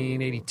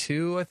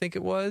 1982, I think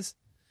it was.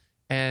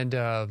 And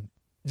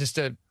just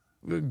a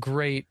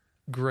great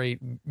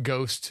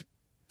ghost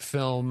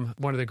film,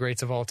 one of the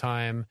greats of all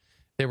time.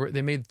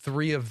 They made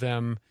 3 of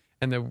them,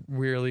 and the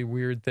really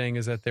weird thing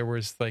is that there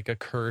was like a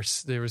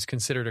curse. There was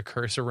considered a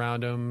curse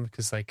around them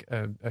because like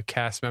a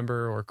cast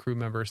member or a crew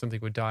member or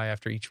something would die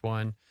after each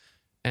one.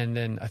 And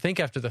then I think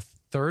after the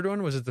third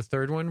one, was it the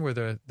third one where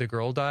the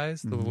girl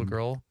dies, the little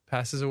girl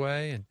passes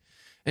away? And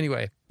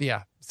anyway,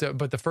 yeah. So,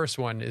 but the first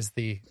one is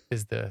the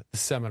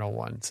seminal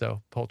one.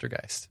 So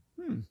Poltergeist.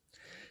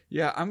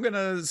 Yeah, I'm going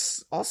to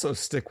also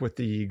stick with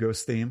the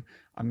ghost theme.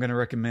 I'm going to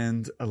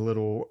recommend a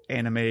little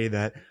anime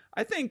that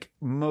I think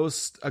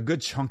a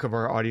good chunk of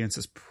our audience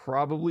has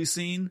probably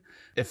seen.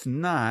 If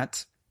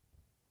not,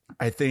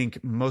 I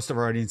think most of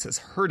our audience has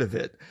heard of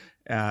it.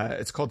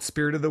 It's called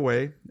Spirited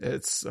Away.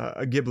 It's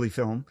a Ghibli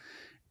film.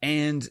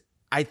 And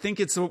I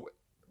think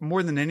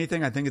more than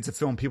anything, I think it's a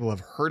film people have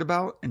heard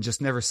about and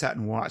just never sat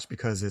and watched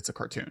because it's a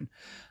cartoon.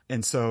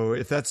 And so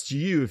if that's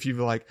you, if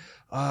you're like,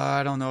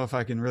 I don't know if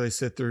I can really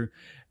sit through,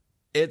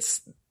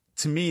 it's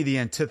to me the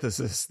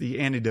antithesis, the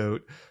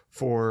antidote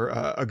for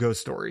a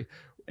ghost story.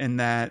 In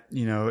that,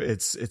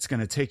 it's going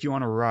to take you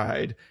on a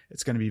ride.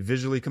 It's going to be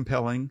visually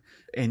compelling,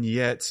 and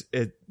yet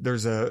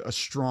there's a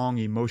strong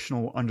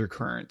emotional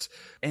undercurrent.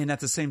 And at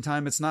the same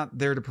time, it's not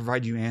there to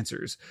provide you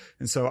answers.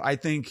 And so I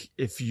think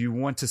if you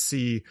want to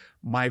see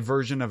my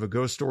version of a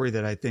ghost story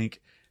that I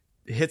think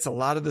hits a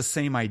lot of the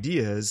same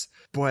ideas,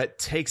 but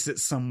takes it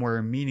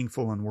somewhere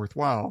meaningful and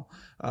worthwhile,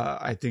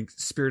 I think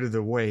Spirited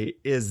Away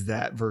is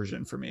that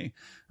version for me.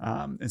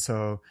 And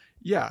so,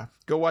 yeah,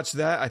 go watch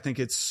that. I think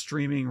it's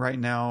streaming right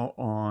now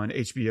on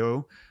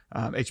HBO,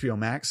 HBO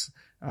Max.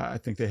 I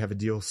think they have a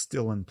deal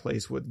still in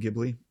place with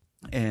Ghibli,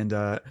 and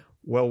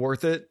well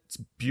worth it. It's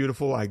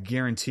beautiful. I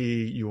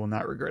guarantee you will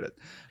not regret it.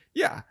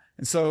 Yeah.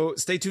 And so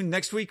stay tuned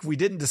next week. We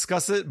didn't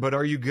discuss it, but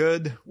are you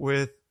good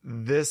with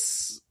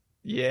this?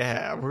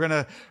 Yeah, we're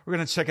gonna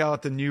check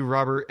out the new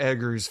Robert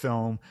Eggers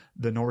film,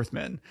 The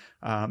Northman,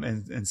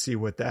 and see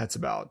what that's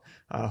about.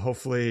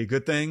 Hopefully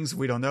good things.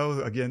 We don't know.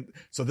 Again,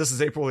 so this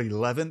is April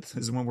 11th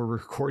is when we're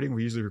recording.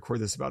 We usually record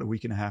this about a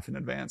week and a half in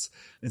advance.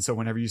 And so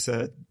whenever you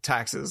said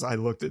taxes, I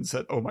looked and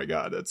said, oh my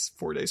God, that's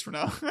 4 days from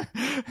now.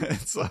 And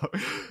so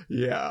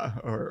yeah,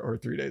 or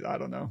 3 days. I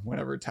don't know.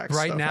 Whenever tax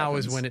right now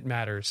happens. Is when it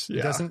matters. Yeah.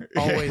 It doesn't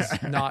always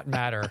not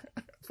matter.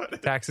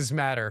 Taxes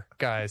matter,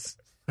 guys.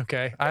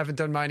 Okay. I haven't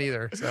done mine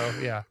either. So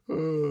yeah.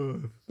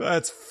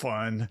 That's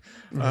fun.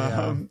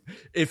 Yeah.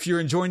 If you're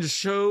enjoying the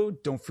show,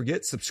 don't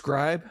forget,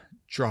 subscribe,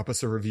 drop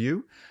us a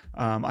review.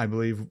 I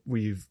believe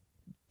we've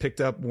picked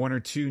up 1 or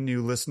 2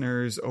 new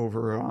listeners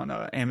over on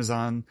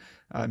Amazon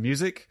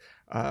Music.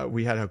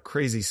 We had a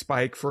crazy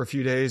spike for a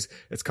few days.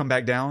 It's come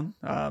back down.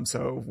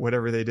 So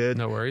whatever they did,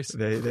 No worries.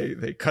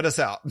 They cut us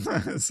out.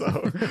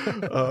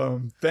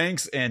 So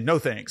thanks and no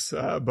thanks.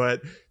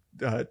 But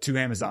to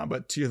Amazon,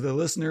 but to the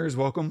listeners,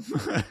 welcome.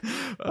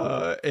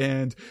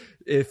 And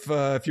if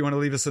you want to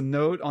leave us a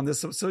note on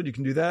this episode, you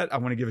can do that. I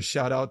want to give a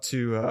shout out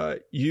to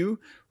you.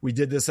 We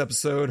did this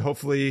episode.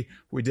 Hopefully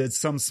we did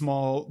some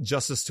small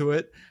justice to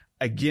it.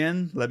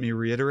 Again, let me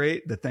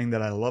reiterate, the thing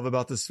that I love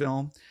about this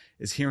film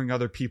is hearing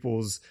other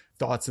people's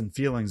thoughts and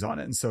feelings on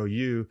it. And so if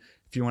you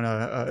want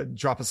to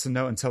drop us a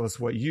note and tell us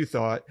what you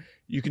thought,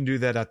 you can do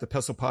that at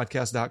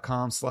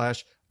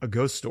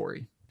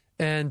thepestlepodcast.com/a-ghost-story.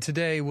 And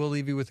today we'll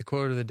leave you with a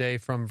quote of the day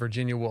from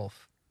Virginia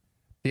Woolf.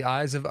 The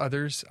eyes of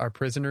others are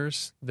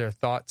prisoners. Their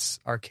thoughts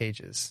are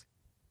cages.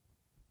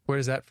 Where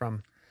is that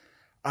from?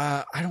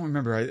 I don't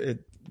remember.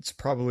 It's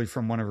probably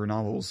from one of her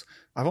novels.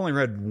 I've only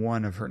read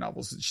one of her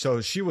novels.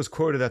 So she was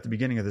quoted at the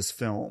beginning of this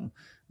film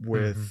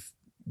with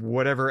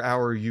whatever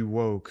hour you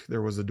woke,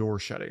 there was a door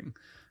shutting.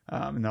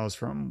 And that was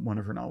from one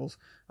of her novels.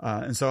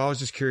 And so I was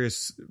just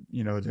curious,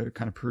 to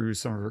kind of peruse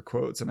some of her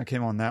quotes. And I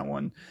came on that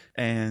one.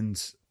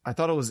 And I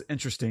thought it was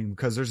interesting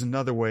because there's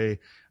another way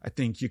I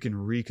think you can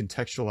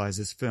recontextualize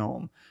this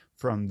film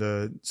from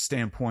the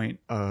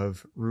standpoint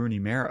of Rooney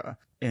Mara.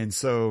 And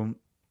so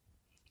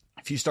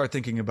if you start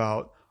thinking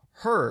about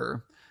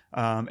her,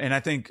 and I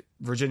think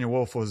Virginia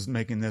Woolf was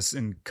making this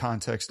in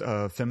context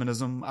of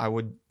feminism, I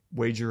would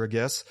wager a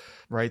guess,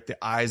 right?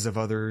 The eyes of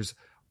others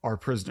are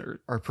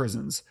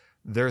prisons.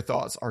 Their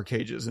thoughts are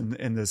cages,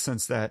 in the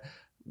sense that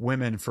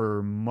women,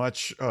 for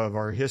much of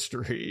our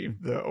history,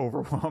 the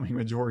overwhelming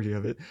majority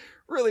of it,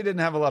 really didn't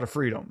have a lot of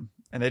freedom.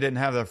 And they didn't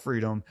have that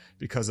freedom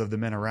because of the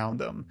men around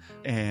them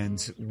and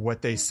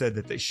what they said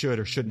that they should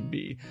or shouldn't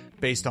be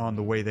based on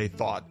the way they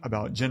thought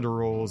about gender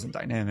roles and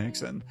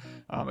dynamics and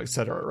et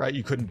cetera, right?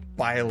 You couldn't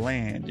buy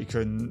land. You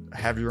couldn't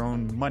have your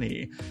own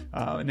money.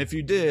 And if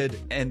you did,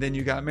 and then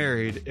you got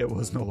married, it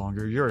was no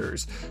longer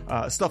yours.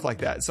 Stuff like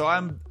that. So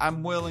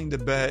I'm willing to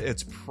bet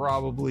it's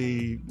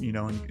probably,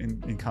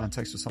 in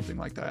context of something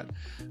like that.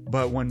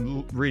 But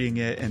when reading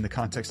it in the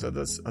context of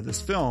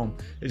this film,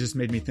 it just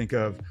made me think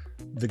of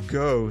the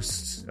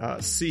ghost,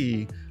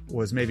 C,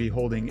 was maybe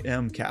holding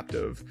M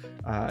captive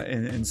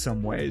in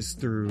some ways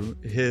through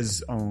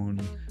his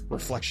own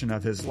reflection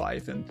of his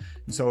life. And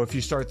so if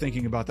you start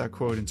thinking about that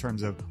quote in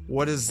terms of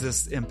what is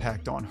this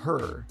impact on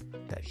her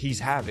that he's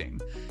having,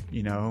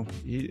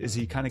 is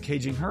he kind of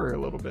caging her a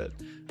little bit,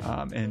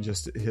 and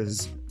just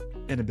his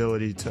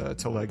inability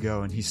to let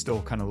go, and he's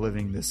still kind of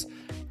living this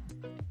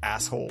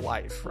asshole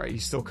life, right?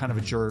 He's still kind of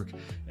a jerk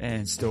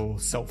and still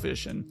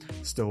selfish and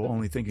still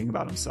only thinking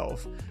about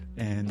himself.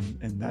 And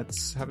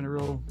that's having a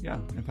real,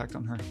 impact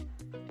on her.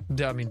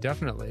 I mean,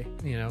 definitely,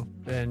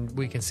 and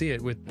we can see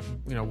it with,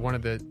 one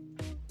of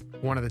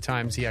the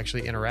times he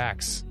actually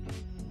interacts,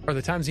 or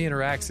the times he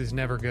interacts is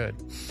never good.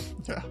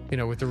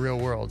 Yeah. With the real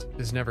world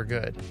is never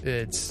good.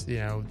 It's,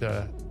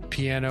 the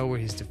piano where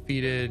he's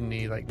defeated and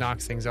he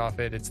knocks things off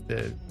it. It's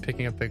the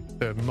picking up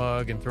the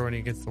mug and throwing it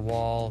against the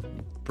wall,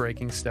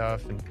 breaking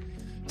stuff. And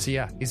so,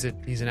 yeah, he's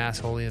an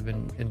asshole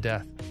even in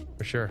death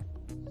for sure.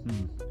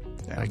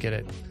 Yeah. I get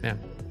it. Man.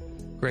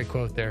 Great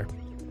quote there.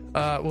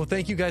 Well,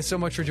 thank you guys so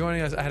much for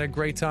joining us. I had a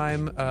great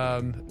time.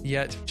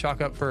 Yet chalk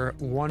up for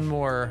one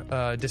more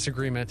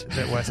disagreement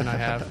that Wes and I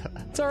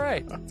have. It's all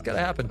right. It's got to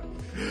happen.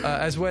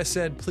 As Wes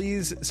said,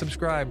 please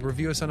subscribe,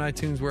 review us on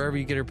iTunes, wherever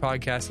you get your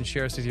podcasts, and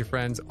share us with your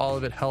friends. All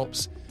of it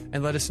helps.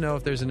 And let us know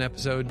if there's an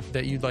episode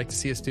that you'd like to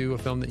see us do, a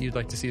film that you'd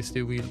like to see us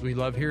do. We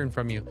love hearing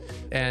from you.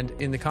 And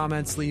in the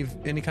comments, leave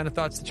any kind of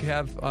thoughts that you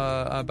have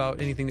about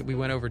anything that we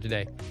went over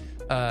today.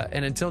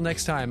 And until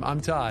next time,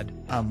 I'm Todd.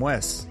 I'm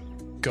Wes.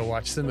 Go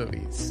watch the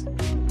movies.